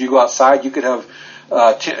damaged. You go outside, you could have,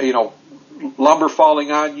 lumber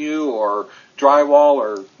falling on you, or drywall,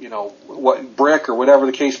 or brick, or whatever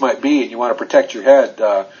the case might be, and you want to protect your head,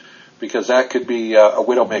 because that could be a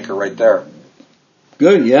widowmaker right there.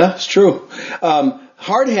 Good, yeah, it's true.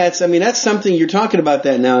 Hard hats, I mean, that's something you're talking about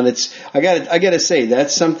that now, and I gotta say,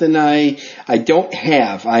 that's something I don't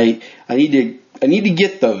have. I need to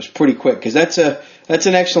get those pretty quick, because that's an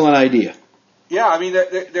excellent idea. Yeah, I mean,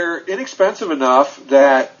 they're inexpensive enough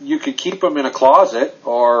that you could keep them in a closet,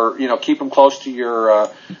 or keep them close to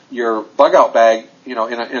your bug out bag, in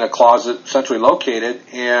a closet centrally located,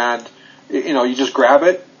 and you just grab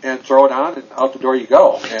it and throw it on, and out the door you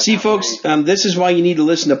go. And see, folks, this is why you need to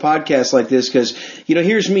listen to podcasts like this, because,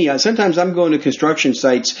 here's me. Sometimes I'm going to construction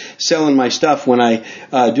sites selling my stuff when I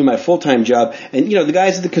do my full-time job. And, the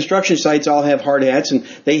guys at the construction sites all have hard hats, and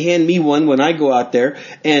they hand me one when I go out there.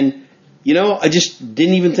 And, I just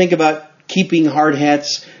didn't even think about keeping hard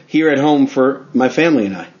hats here at home for my family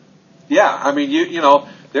and I. Yeah, I mean,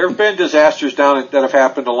 there have been disasters that have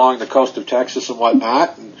happened along the coast of Texas and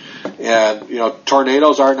whatnot, and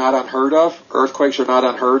tornadoes are not unheard of, earthquakes are not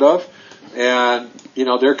unheard of, and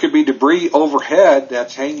there could be debris overhead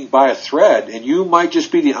that's hanging by a thread, and you might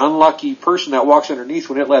just be the unlucky person that walks underneath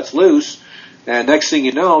when it lets loose, and next thing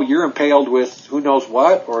you know, you're impaled with who knows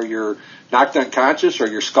what, or your knocked unconscious or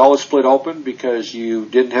your skull is split open because you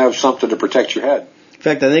didn't have something to protect your head. In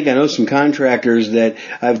fact, I think I know some contractors that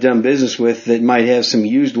I've done business with that might have some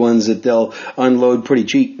used ones that they'll unload pretty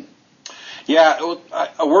cheap. Yeah,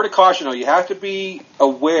 a word of caution though, you have to be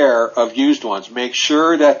aware of used ones. Make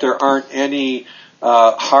sure that there aren't any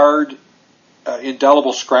hard,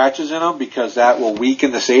 indelible scratches in them because that will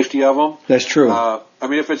weaken the safety of them. That's true. I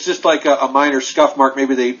mean, if it's just like a minor scuff mark,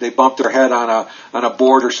 maybe they bumped their head on a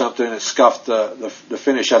board or something and it scuffed the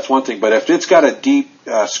finish, that's one thing. But if it's got a deep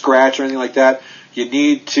scratch or anything like that, you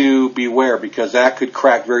need to beware because that could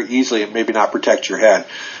crack very easily and maybe not protect your head.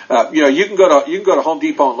 You can go to Home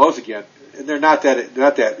Depot and Lowe's again. They're not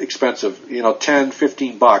that expensive.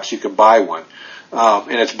 $10-15 you can buy one,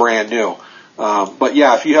 and it's brand new. But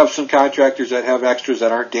yeah, if you have some contractors that have extras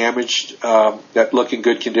that aren't damaged, that look in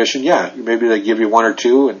good condition, yeah, maybe they give you one or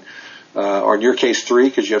two, and or in your case 3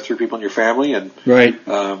 because you have 3 people in your family, and right.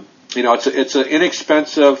 It's an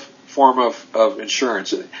inexpensive form of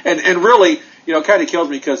insurance, and really, it kind of kills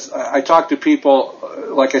me because I talk to people,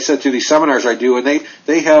 like I said, through these seminars I do, and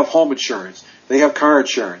they have home insurance, they have car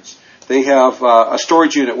insurance. They have a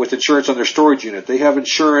storage unit with insurance on their storage unit. They have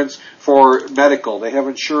insurance for medical. They have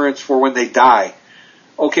insurance for when they die.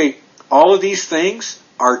 Okay, all of these things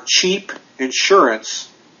are cheap insurance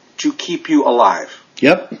to keep you alive.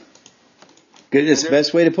 Yep. Good. That's the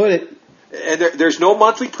best way to put it. And there's no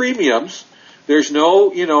monthly premiums. There's no,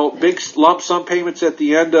 big lump sum payments at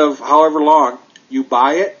the end of however long. You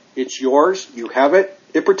buy it. It's yours. You have it.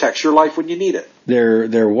 It protects your life when you need it.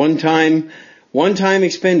 They're one-time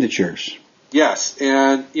expenditures. Yes,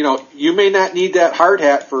 and you may not need that hard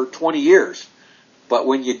hat for 20 years, but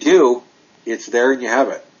when you do, it's there and you have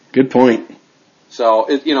it. Good point. So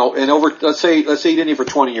and over let's say you didn't need it for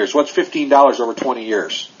 20 years. What's $15 over 20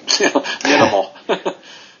 years? Minimal.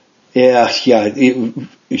 Yeah.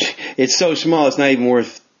 It's so small it's not even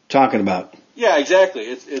worth talking about. Yeah, exactly.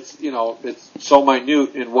 It's so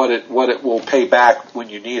minute in what it will pay back when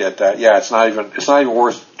you need it that it's not even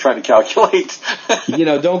worth trying to calculate.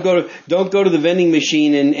 Don't go to the vending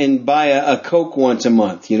machine and buy a Coke once a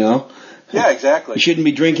month. Yeah, exactly. You shouldn't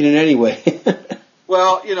be drinking it anyway.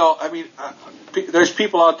 Well, there's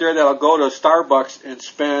people out there that'll go to Starbucks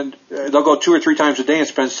and they'll go 2 or 3 times a day and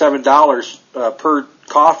spend $7 per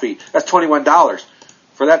coffee. That's $21.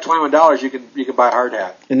 For that $21, you can buy a hard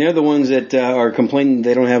hat. And they're the ones that are complaining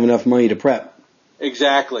they don't have enough money to prep.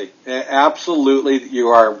 Exactly. Absolutely. You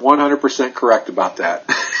are 100% correct about that.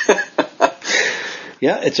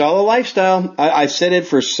 Yeah, it's all a lifestyle. I've said it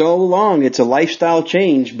for so long. It's a lifestyle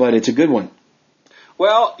change, but it's a good one.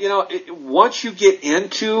 Well, once you get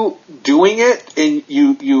into doing it and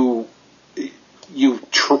you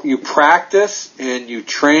practice and you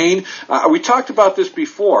train, we talked about this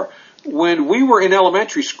before. When we were in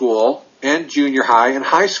elementary school and junior high and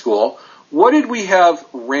high school, what did we have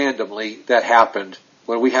randomly that happened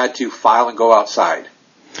when we had to file and go outside?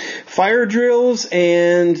 Fire drills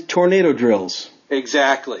and tornado drills.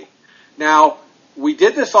 Exactly. Now, we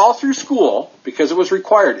did this all through school because it was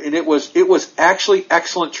required, and it was actually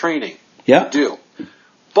excellent training to do.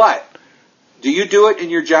 But do you do it in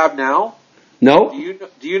your job now? No.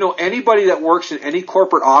 Do you know anybody that works in any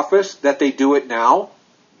corporate office that they do it now?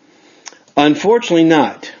 Unfortunately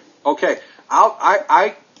not. Okay.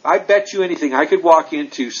 I bet you anything. I could walk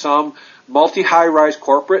into some multi-high-rise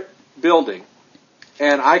corporate building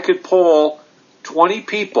and I could poll 20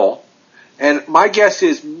 people, and my guess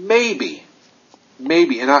is maybe,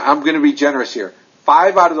 and I'm going to be generous here,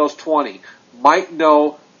 5 out of those 20 might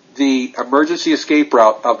know the emergency escape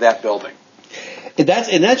route of that building. And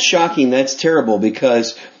that's shocking. That's terrible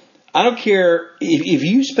because I don't care if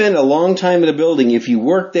you spend a long time in a building, if you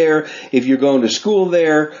work there, if you're going to school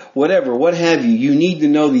there, whatever, what have you, you need to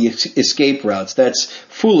know the escape routes. That's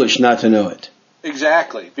foolish not to know it.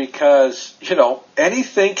 Exactly, because,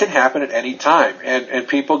 anything can happen at any time. And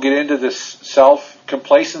people get into this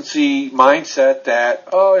self-complacency mindset that,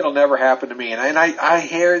 it'll never happen to me. And I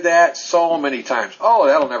hear that so many times. Oh,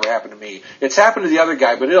 that'll never happen to me. It's happened to the other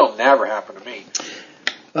guy, but it'll never happen to me.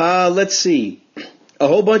 Let's see. A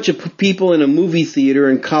whole bunch of people in a movie theater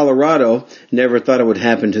in Colorado never thought it would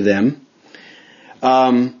happen to them.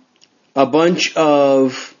 A bunch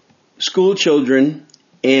of school children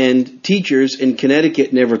and teachers in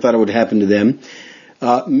Connecticut never thought it would happen to them.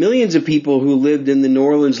 Millions of people who lived in the New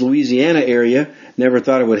Orleans, Louisiana area never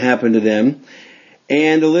thought it would happen to them.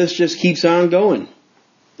 And the list just keeps on going.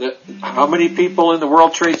 How many people in the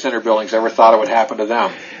World Trade Center buildings ever thought it would happen to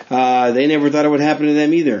them? They never thought it would happen to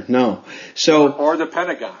them either. No. So or the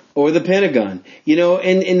Pentagon. Or the Pentagon.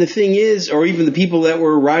 And the thing is, or even the people that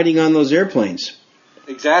were riding on those airplanes.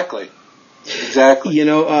 Exactly. Exactly.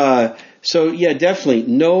 So yeah, definitely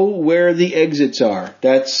know where the exits are.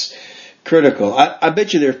 That's critical. I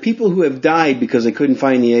bet you there are people who have died because they couldn't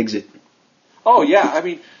find the exit. Oh yeah, I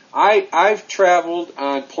mean, I've traveled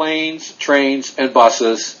on planes, trains, and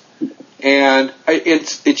buses, and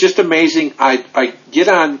it's just amazing. I get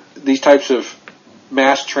on these types of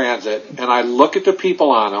mass transit, and I look at the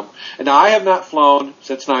people on them. And now I have not flown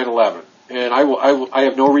since 9/11, and I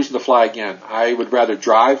have no reason to fly again. I would rather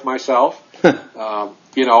drive myself.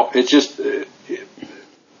 It's just.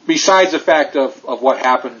 Besides the fact of what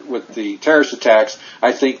happened with the terrorist attacks,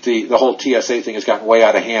 I think the whole TSA thing has gotten way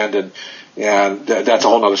out of hand, and that's a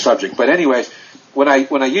whole other subject. But anyways, when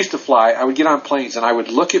I used to fly, I would get on planes and I would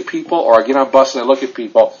look at people, or I get on buses and I look at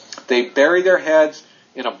people. They bury their heads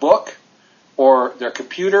in a book, or their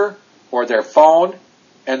computer, or their phone,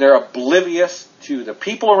 and they're oblivious to the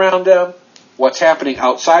people around them, what's happening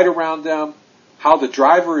outside around them, how the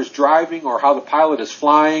driver is driving, or how the pilot is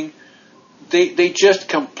flying. They just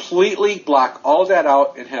completely block all of that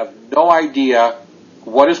out and have no idea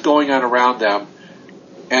what is going on around them.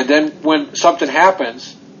 And then when something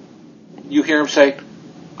happens, you hear them say,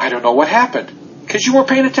 I don't know what happened. Because you weren't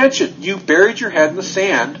paying attention. You buried your head in the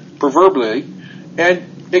sand, proverbially,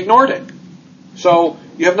 and ignored it. So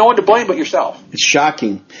you have no one to blame but yourself. It's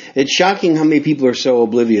shocking. It's shocking how many people are so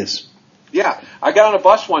oblivious. Yeah. I got on a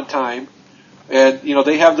bus one time, and,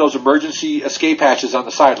 they have those emergency escape hatches on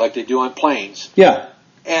the side like they do on planes. Yeah.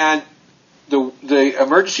 And the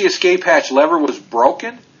emergency escape hatch lever was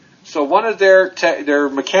broken. So one of their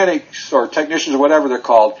mechanics or technicians or whatever they're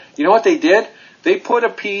called, you know what they did? They put a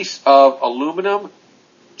piece of aluminum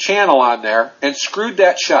channel on there and screwed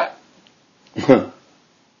that shut.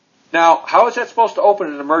 Now, how is that supposed to open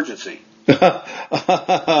an emergency? No,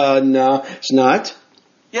 it's not.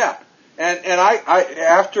 Yeah. And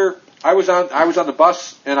after I was on the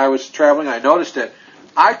bus and I was traveling, I noticed it.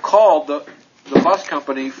 I called the bus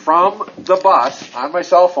company from the bus on my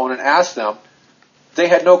cell phone and asked them. They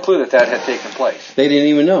had no clue that had taken place. They didn't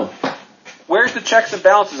even know. Where's the checks and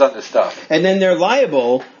balances on this stuff? And then they're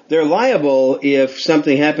liable. They're liable if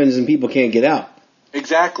something happens and people can't get out.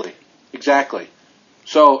 Exactly.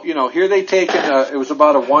 So, here they taken, it was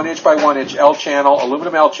about a 1-inch by 1-inch L channel,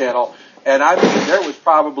 aluminum L channel, and I mean, there was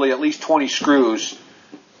probably at least 20 screws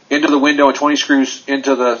into the window and 20 screws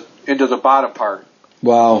into the bottom part.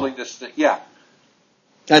 Wow. Holding this thing. Yeah.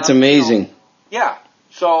 That's amazing. Yeah.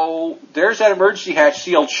 So there's that emergency hatch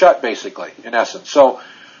sealed shut, basically, in essence. So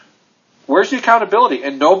where's the accountability?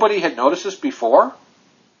 And nobody had noticed this before?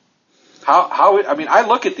 I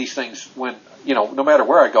look at these things when, no matter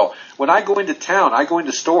where I go. When I go into town, I go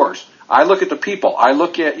into stores, I look at the people. I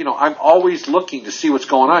look at, I'm always looking to see what's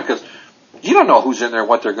going on because you don't know who's in there and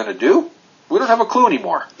what they're going to do. We don't have a clue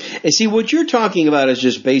anymore. And see, what you're talking about is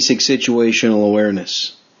just basic situational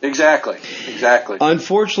awareness. Exactly.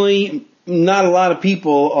 Unfortunately, not a lot of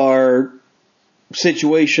people are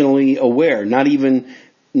situationally aware, not even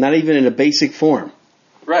in a basic form.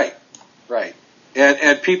 Right.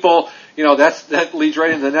 And people, that leads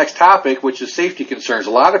right into the next topic, which is safety concerns.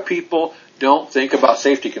 A lot of people don't think about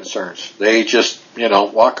safety concerns. They just,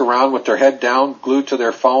 walk around with their head down, glued to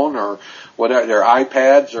their phone or whatever, their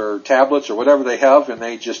iPads or tablets or whatever they have, and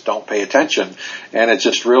they just don't pay attention. And it's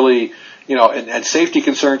just really, and safety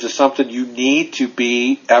concerns is something you need to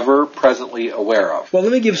be ever presently aware of. Well,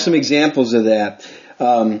 let me give some examples of that.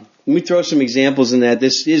 Let me throw some examples in that.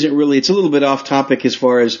 This isn't really, it's a little bit off topic as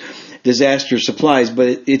far as disaster supplies,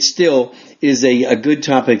 but it still is a good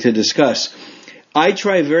topic to discuss. I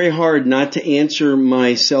try very hard not to answer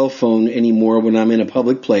my cell phone anymore when I'm in a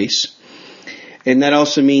public place. And that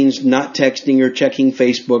also means not texting or checking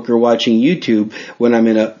Facebook or watching YouTube when I'm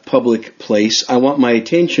in a public place. I want my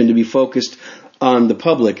attention to be focused on the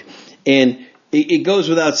public. And it goes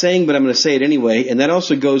without saying, but I'm going to say it anyway. And that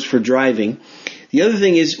also goes for driving. The other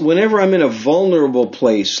thing is, whenever I'm in a vulnerable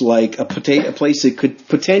place, like a place that could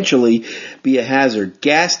potentially be a hazard,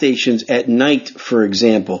 gas stations at night, for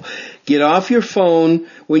example, get off your phone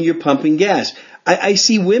when you're pumping gas. I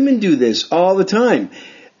see women do this all the time.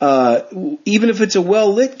 Even if it's a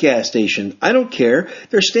well-lit gas station, I don't care.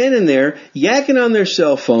 They're standing there yakking on their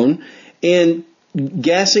cell phone and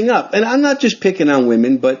gassing up. And I'm not just picking on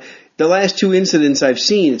women, but the last two incidents I've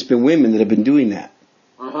seen, it's been women that have been doing that.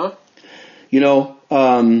 Uh-huh.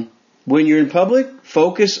 When you're in public,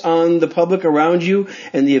 focus on the public around you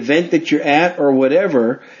and the event that you're at or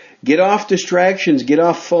whatever. Get off distractions, get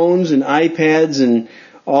off phones and iPads and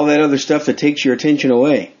all that other stuff that takes your attention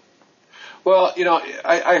away. Well,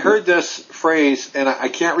 I heard this phrase, and I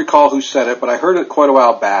can't recall who said it, but I heard it quite a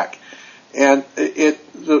while back. And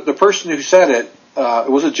the person who said it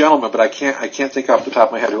it was a gentleman, but I can't think off the top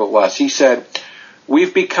of my head who it was. He said,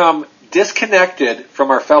 "We've become disconnected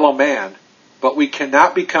from our fellow man, but we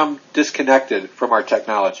cannot become disconnected from our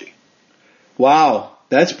technology." Wow,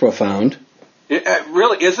 that's profound. It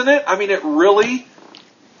really, isn't it? I mean,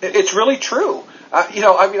 it's really true.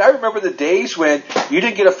 I remember the days when you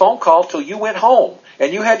didn't get a phone call till you went home,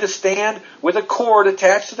 and you had to stand with a cord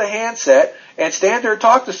attached to the handset and stand there and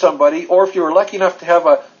talk to somebody, or if you were lucky enough to have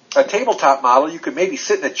a tabletop model, you could maybe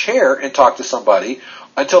sit in a chair and talk to somebody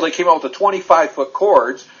until they came out with the 25-foot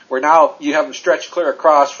cords, where now you have them stretched clear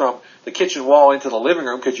across from the kitchen wall into the living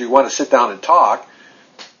room because you want to sit down and talk.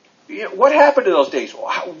 What happened to those days?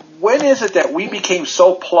 When is it that we became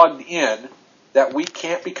so plugged in that we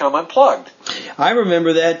can't become unplugged? I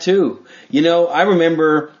remember that too. I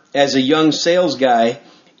remember as a young sales guy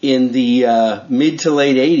in the mid to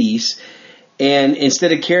late 80s, and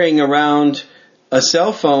instead of carrying around a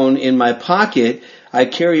cell phone in my pocket, I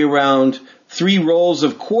carry around 3 rolls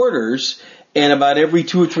of quarters, and about every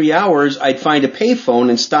 2 or 3 hours, I'd find a payphone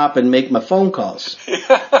and stop and make my phone calls.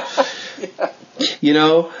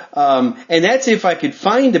 And that's if I could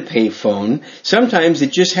find a payphone. Sometimes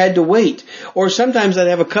it just had to wait. Or sometimes I'd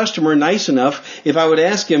have a customer nice enough, if I would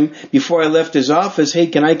ask him before I left his office, "Hey,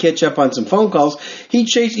 can I catch up on some phone calls?" He'd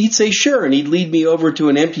say sure, and he'd lead me over to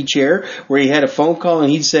an empty chair where he had a phone call, and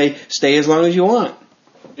he'd say, "Stay as long as you want."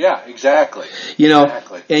 Yeah, exactly.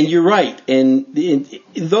 Exactly. And you're right. And in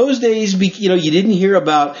those days, you didn't hear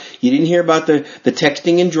about the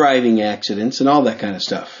texting and driving accidents and all that kind of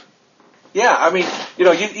stuff. Yeah, I mean,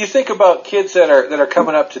 you think about kids that are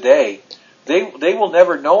coming up today. They will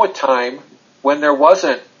never know a time when there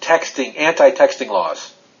wasn't anti-texting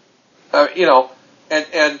laws. When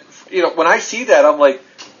I see that, I'm like,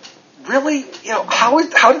 really?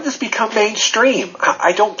 How did this become mainstream?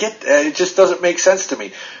 I don't get it. It just doesn't make sense to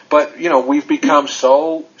me. But, we've become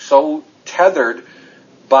so tethered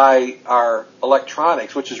by our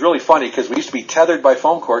electronics, which is really funny because we used to be tethered by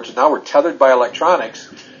phone cords, and now we're tethered by electronics,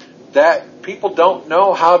 that people don't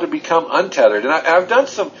know how to become untethered. And I've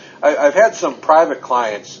had some private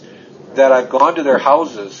clients that I've gone to their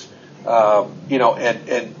houses,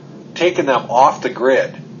 and taken them off the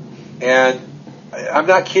grid. And I'm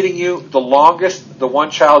not kidding you, the longest the one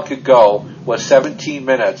child could go was 17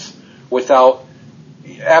 minutes without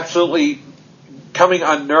absolutely coming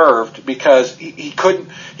unnerved because he couldn't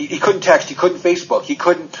text, he couldn't Facebook, he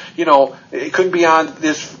couldn't be on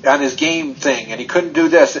his game thing, and he couldn't do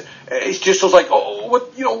this. It just was like,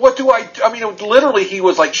 what do I mean, literally he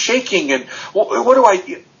was like shaking, and what do I?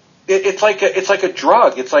 It's like a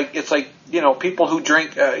drug. It's like people who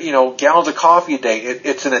drink gallons of coffee a day.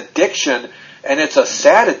 It's an addiction, and it's a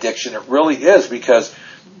sad addiction. It really is, because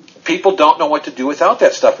people don't know what to do without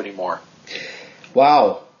that stuff anymore.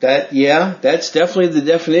 Wow. That's definitely the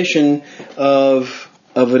definition of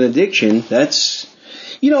an addiction. That's,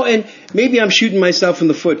 and maybe I'm shooting myself in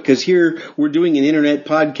the foot because here we're doing an internet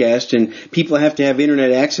podcast and people have to have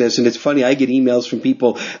internet access. And it's funny, I get emails from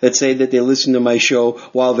people that say that they listen to my show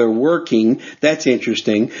while they're working. That's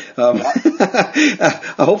interesting.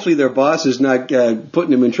 Hopefully their boss is not putting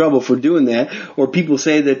them in trouble for doing that. Or people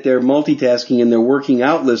say that they're multitasking and they're working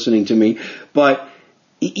out listening to me. But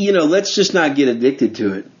let's just not get addicted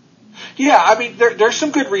to it. Yeah, I mean, there's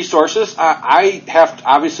some good resources. I have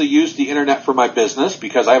obviously used the internet for my business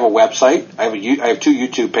because I have a website. I have 2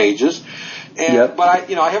 YouTube pages, but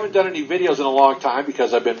I haven't done any videos in a long time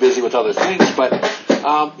because I've been busy with other things. But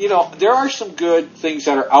there are some good things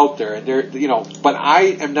that are out there, and but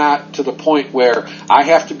I am not to the point where I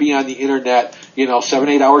have to be on the internet,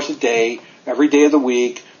 7-8 hours a day, every day of the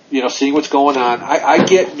week. Seeing what's going on. I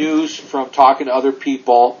get news from talking to other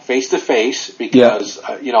people face to face because,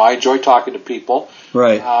 I enjoy talking to people.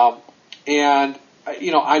 Right. I'm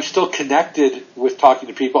still connected with talking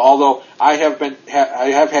to people, although I have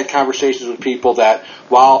had conversations with people that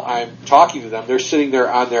while I'm talking to them, they're sitting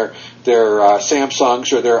there on their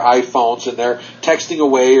Samsungs or their iPhones, and they're texting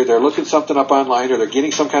away, or they're looking something up online, or they're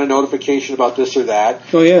getting some kind of notification about this or that.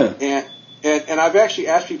 Oh, yeah. And I've actually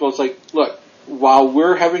asked people, it's like, look, while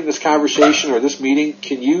we're having this conversation or this meeting,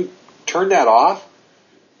 can you turn that off?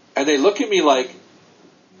 And they look at me like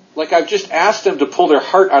I've just asked them to pull their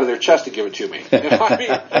heart out of their chest and give it to me.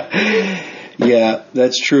 Yeah,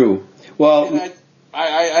 that's true. Well,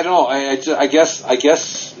 I don't know. I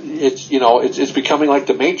guess it's becoming like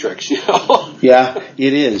the Matrix. Yeah,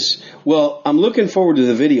 it is. Well, I'm looking forward to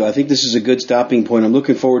the video. I think this is a good stopping point. I'm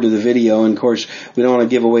looking forward to the video, and of course, we don't want to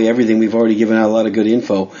give away everything. We've already given out a lot of good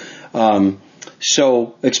info.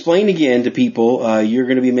 So explain again to people, you're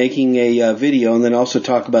going to be making a video, and then also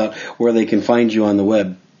talk about where they can find you on the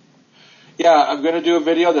web. Yeah, I'm going to do a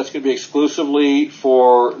video that's going to be exclusively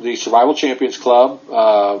for the Survival Champions Club,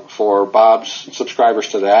 for Bob's subscribers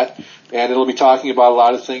to that. And it'll be talking about a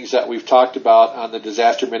lot of things that we've talked about on the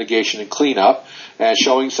disaster mitigation and cleanup, and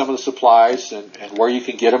showing some of the supplies and where you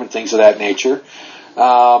can get them and things of that nature.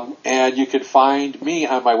 And you can find me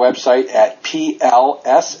on my website at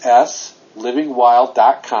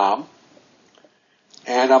PLSSlivingwild.com.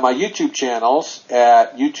 And on my YouTube channels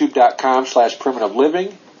at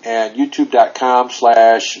youtube.com/primitiveliving and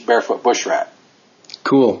youtube.com/Barefoot Bushrat.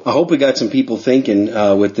 Cool. I hope we got some people thinking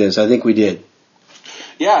with this. I think we did.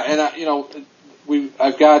 Yeah, and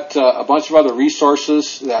I've got a bunch of other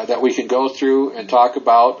resources that we can go through and talk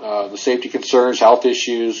about the safety concerns, health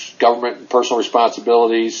issues, government and personal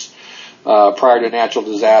responsibilities prior to natural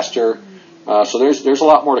disaster. So there's a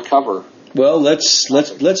lot more to cover. Well,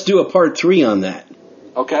 let's do a part 3 on that.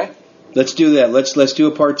 Okay. Let's do that. Let's do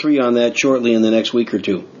a part 3 on that shortly in the next week or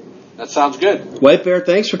two. That sounds good. White Bear,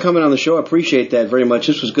 thanks for coming on the show. I appreciate that very much.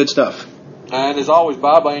 This was good stuff. And as always,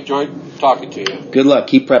 Bob, I enjoyed talking to you. Good luck.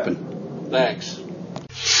 Keep prepping. Thanks.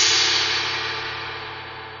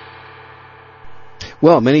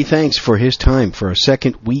 Well, many thanks for his time for a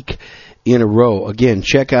second week in a row. Again,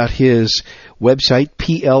 check out his website,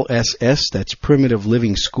 PLSS, that's Primitive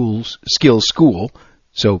Living Skills School.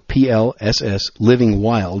 So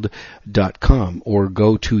PLSSlivingwild.com, or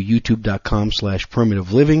go to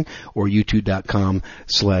youtube.com/primitiveliving or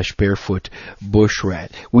youtube.com/barefootbushrat.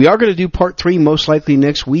 We are going to do part 3 most likely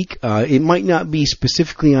next week. It might not be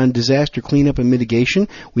specifically on disaster cleanup and mitigation.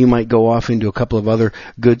 We might go off into a couple of other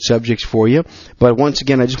good subjects for you. But once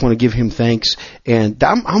again, I just want to give him thanks, and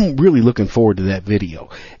I'm really looking forward to that video.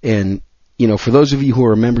 And for those of you who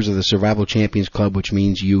are members of the Survival Champions Club, which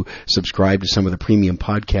means you subscribe to some of the premium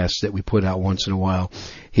podcasts that we put out once in a while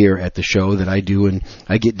here at the show that I do, and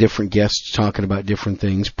I get different guests talking about different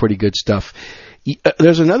things, pretty good stuff.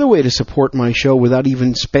 There's another way to support my show without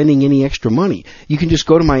even spending any extra money. You can just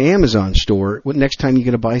go to my Amazon store next time you're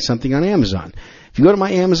going to buy something on Amazon. If you go to my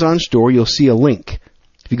Amazon store, you'll see a link.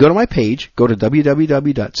 If you go to my page, go to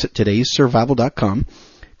www.todayssurvival.com.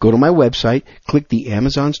 Go to my website, click the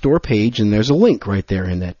Amazon store page, and there's a link right there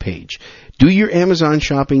in that page. Do your Amazon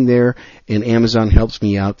shopping there, and Amazon helps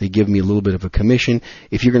me out. They give me a little bit of a commission.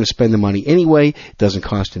 If you're going to spend the money anyway, it doesn't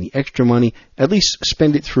cost any extra money. At least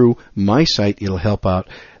spend it through my site. It'll help out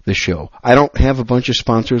the show. I don't have a bunch of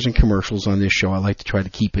sponsors and commercials on this show. I like to try to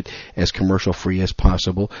keep it as commercial-free as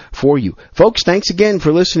possible for you. Folks, thanks again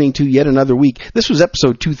for listening to yet another week. This was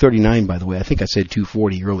episode 239, by the way. I think I said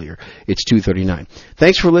 240 earlier. It's 239.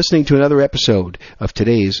 Thanks for listening to another episode of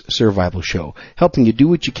today's Survival Show, helping you do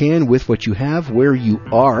what you can with what you have, where you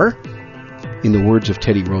are, in the words of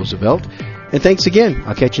Teddy Roosevelt. And thanks again.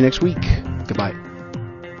 I'll catch you next week. Goodbye.